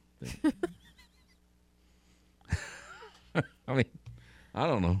 Still, I mean, I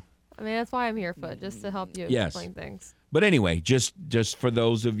don't know. I mean, that's why I'm here, Foot, just to help you explain things. But anyway, just for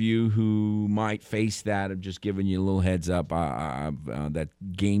those of you who might face that, I'm just giving you a little heads up. That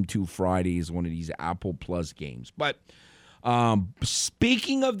Game 2 Friday is one of these Apple Plus games. But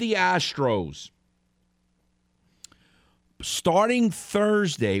speaking of the Astros, starting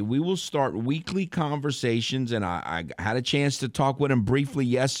Thursday, we will start weekly conversations, and I had a chance to talk with him briefly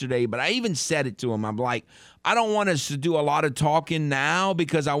yesterday, but I even said it to him. I'm like, I don't want us to do a lot of talking now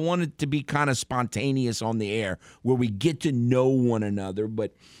because I want it to be kind of spontaneous on the air where we get to know one another.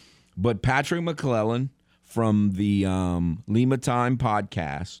 But Patrick McClellan from the Lima Time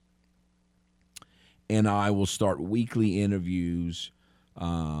podcast and I will start weekly interviews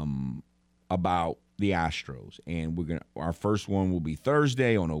about the Astros, and our first one will be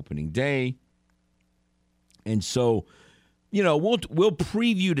Thursday on opening day. And so, we'll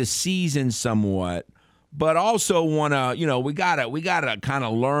preview the season somewhat, but also want to, we gotta kind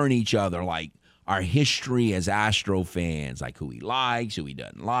of learn each other, like our history as Astro fans, like who he likes, who he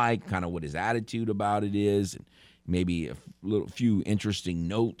doesn't like, kind of what his attitude about it is, and maybe a few interesting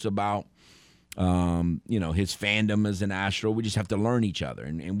notes about his fandom as an Astro. We just have to learn each other,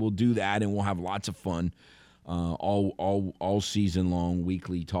 and we'll do that, and we'll have lots of fun all season long,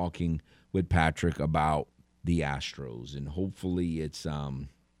 weekly talking with Patrick about the Astros, and hopefully it's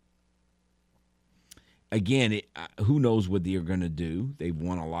again, who knows what they're going to do. They've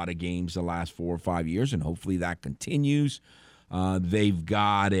won a lot of games the last 4 or 5 years, and hopefully that continues. They've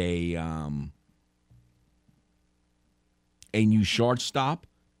got a new shortstop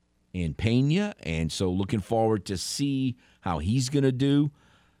in Pena, and so looking forward to see how he's going to do.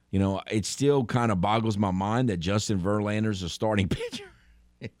 It still kind of boggles my mind that Justin Verlander's a starting pitcher.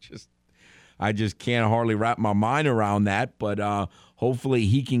 I just can't hardly wrap my mind around that. But hopefully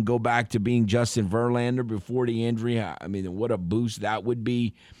he can go back to being Justin Verlander before the injury. I mean, what a boost that would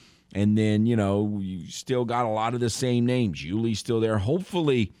be. And then, you still got a lot of the same names. Yuli's still there.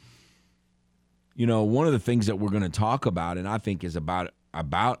 Hopefully, one of the things that we're going to talk about, and I think is about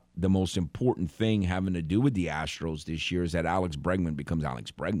the most important thing having to do with the Astros this year, is that Alex Bregman becomes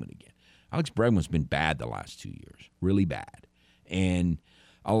Alex Bregman again. Alex Bregman's been bad the last 2 years, really bad. And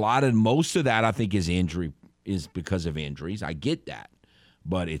most of that, I think, is because of injuries. I get that.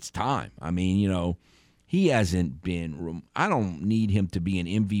 But it's time. I mean, he hasn't been – I don't need him to be an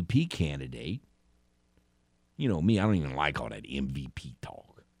MVP candidate. Me, I don't even like all that MVP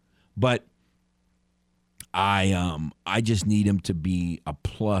talk. But I just need him to be a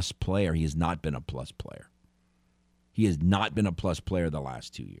plus player. He has not been a plus player. He has not been a plus player the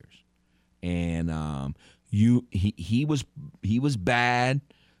last 2 years. And he was bad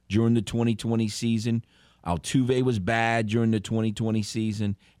during the 2020 season. Altuve was bad during the 2020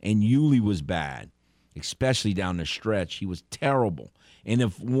 season. And Yuli was bad. Especially down the stretch. He was terrible. And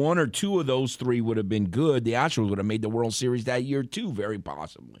if one or two of those three would have been good, the Astros would have made the World Series that year too, very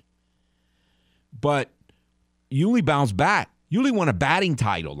possibly. But Yuli bounced back. Yuli won a batting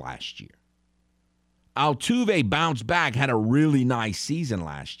title last year. Altuve bounced back, had a really nice season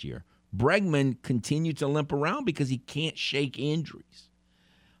last year. Bregman continued to limp around because he can't shake injuries.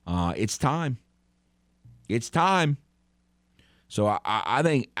 It's time. It's time. So I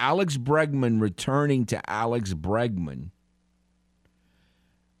think Alex Bregman returning to Alex Bregman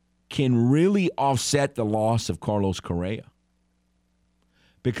can really offset the loss of Carlos Correa.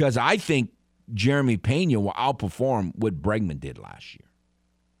 Because I think Jeremy Pena will outperform what Bregman did last year.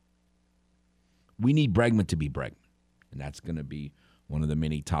 We need Bregman to be Bregman. And that's going to be one of the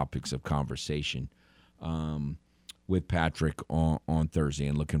many topics of conversation with Patrick on Thursday,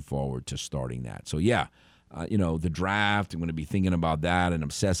 and looking forward to starting that. So, yeah. The draft, I'm going to be thinking about that and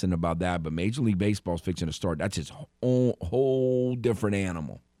obsessing about that. But Major League Baseball is fixing to start. That's its whole different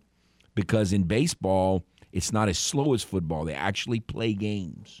animal. Because in baseball, it's not as slow as football. They actually play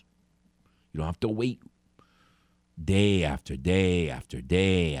games. You don't have to wait day after day after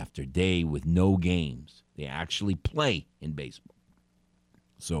day after day with no games. They actually play in baseball.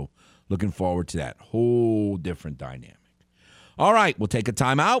 So looking forward to that whole different dynamic. All right, we'll take a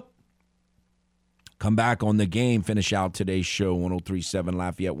timeout. Come back on the game, finish out today's show, 103.7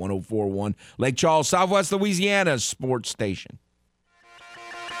 Lafayette, 104.1 Lake Charles, Southwest Louisiana's sports station.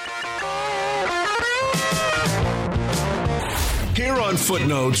 Here on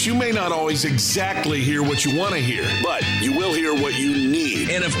Footnotes, you may not always exactly hear what you want to hear, but you will hear what you need.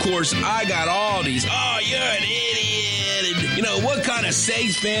 And, of course, I got all these, you're an idiot. And, what kind of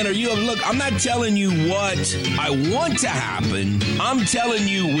Saints fan are you? Look, I'm not telling you what I want to happen. I'm telling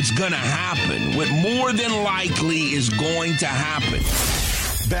you what's going to happen, what more than likely is going to happen.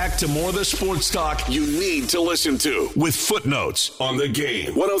 Back to more of the sports talk you need to listen to with Footnotes on the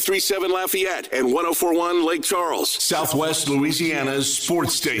Game. 103.7 Lafayette and 104.1 Lake Charles, Southwest Louisiana's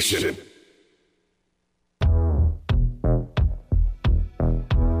sports station.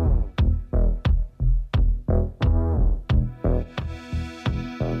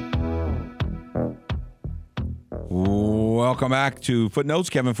 Welcome back to Footnotes.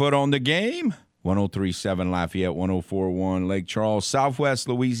 Kevin Foote on the Game. 103.7 Lafayette, 104.1 Lake Charles, Southwest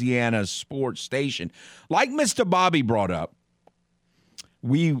Louisiana's sports station. Like Mr. Bobby brought up,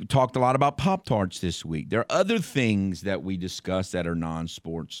 we talked a lot about Pop-Tarts this week. There are other things that we discussed that are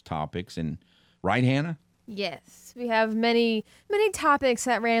non-sports topics. And right, Hannah? Yes. We have many topics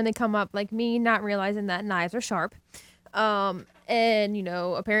that randomly come up, like me not realizing that knives are sharp. And,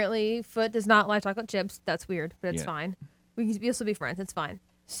 apparently Foot does not like chocolate chips. That's weird, but it's fine. We'll still be friends. It's fine.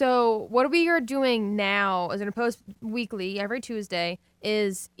 So what we are doing now, as going to post weekly every Tuesday,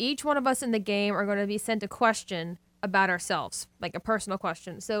 is each one of us in the game are going to be sent a question about ourselves, like a personal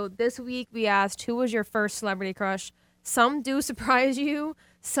question. So this week we asked, who was your first celebrity crush? Some do surprise you.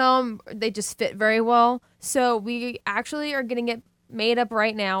 Some, they just fit very well. So we actually are getting it made up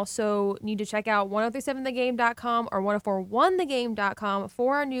right now. So you need to check out 1037thegame.com or 1041thegame.com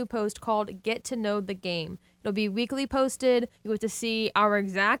for our new post called Get to Know the Game. It'll be weekly posted. You get to see our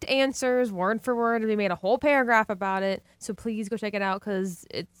exact answers, word for word. We made a whole paragraph about it. So please go check it out because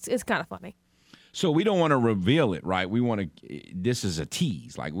it's kind of funny. So we don't want to reveal it, right? We want to. This is a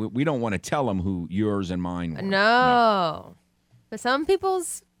tease. Like we don't want to tell them who yours and mine were. No. But some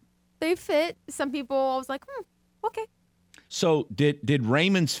people's, they fit. Some people, I was like, okay. So did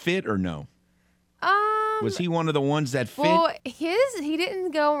Raymond's fit or no? Was he one of the ones that fit? Well, he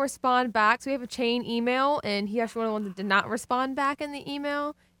didn't go and respond back. So we have a chain email, and he actually one of the ones that did not respond back in the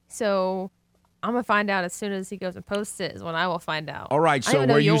email. So I'm gonna find out as soon as he goes and posts it is when I will find out. All right. I So don't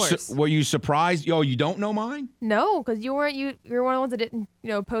even know yours. were you surprised? Yo, you don't know mine? No, because you're one of the ones that didn't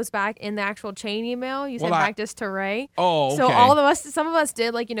post back in the actual chain email. You sent Well, back just to Ray. Oh, So okay. some of us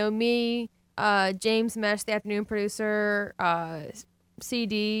did, like me, James Mesh, the afternoon producer,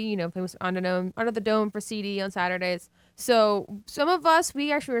 CD, famous Under the Dome for CD on Saturdays. So some of us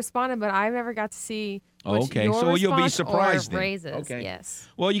we actually responded, but I never got to see. Okay, your so you'll be response surprised or then. Raises. Okay. Yes,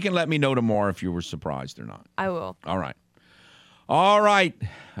 Well, you can let me know tomorrow if you were surprised or not. I will. All right. All right.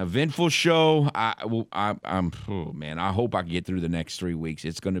 Eventful show. I'm oh man, I hope I can get through the next 3 weeks.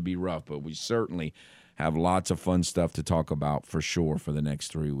 It's going to be rough, but we certainly have lots of fun stuff to talk about for sure for the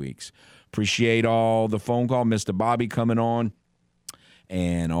next 3 weeks. Appreciate all the phone call, Mr. Bobby coming on,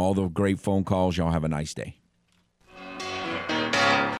 and all the great phone calls. Y'all have a nice day.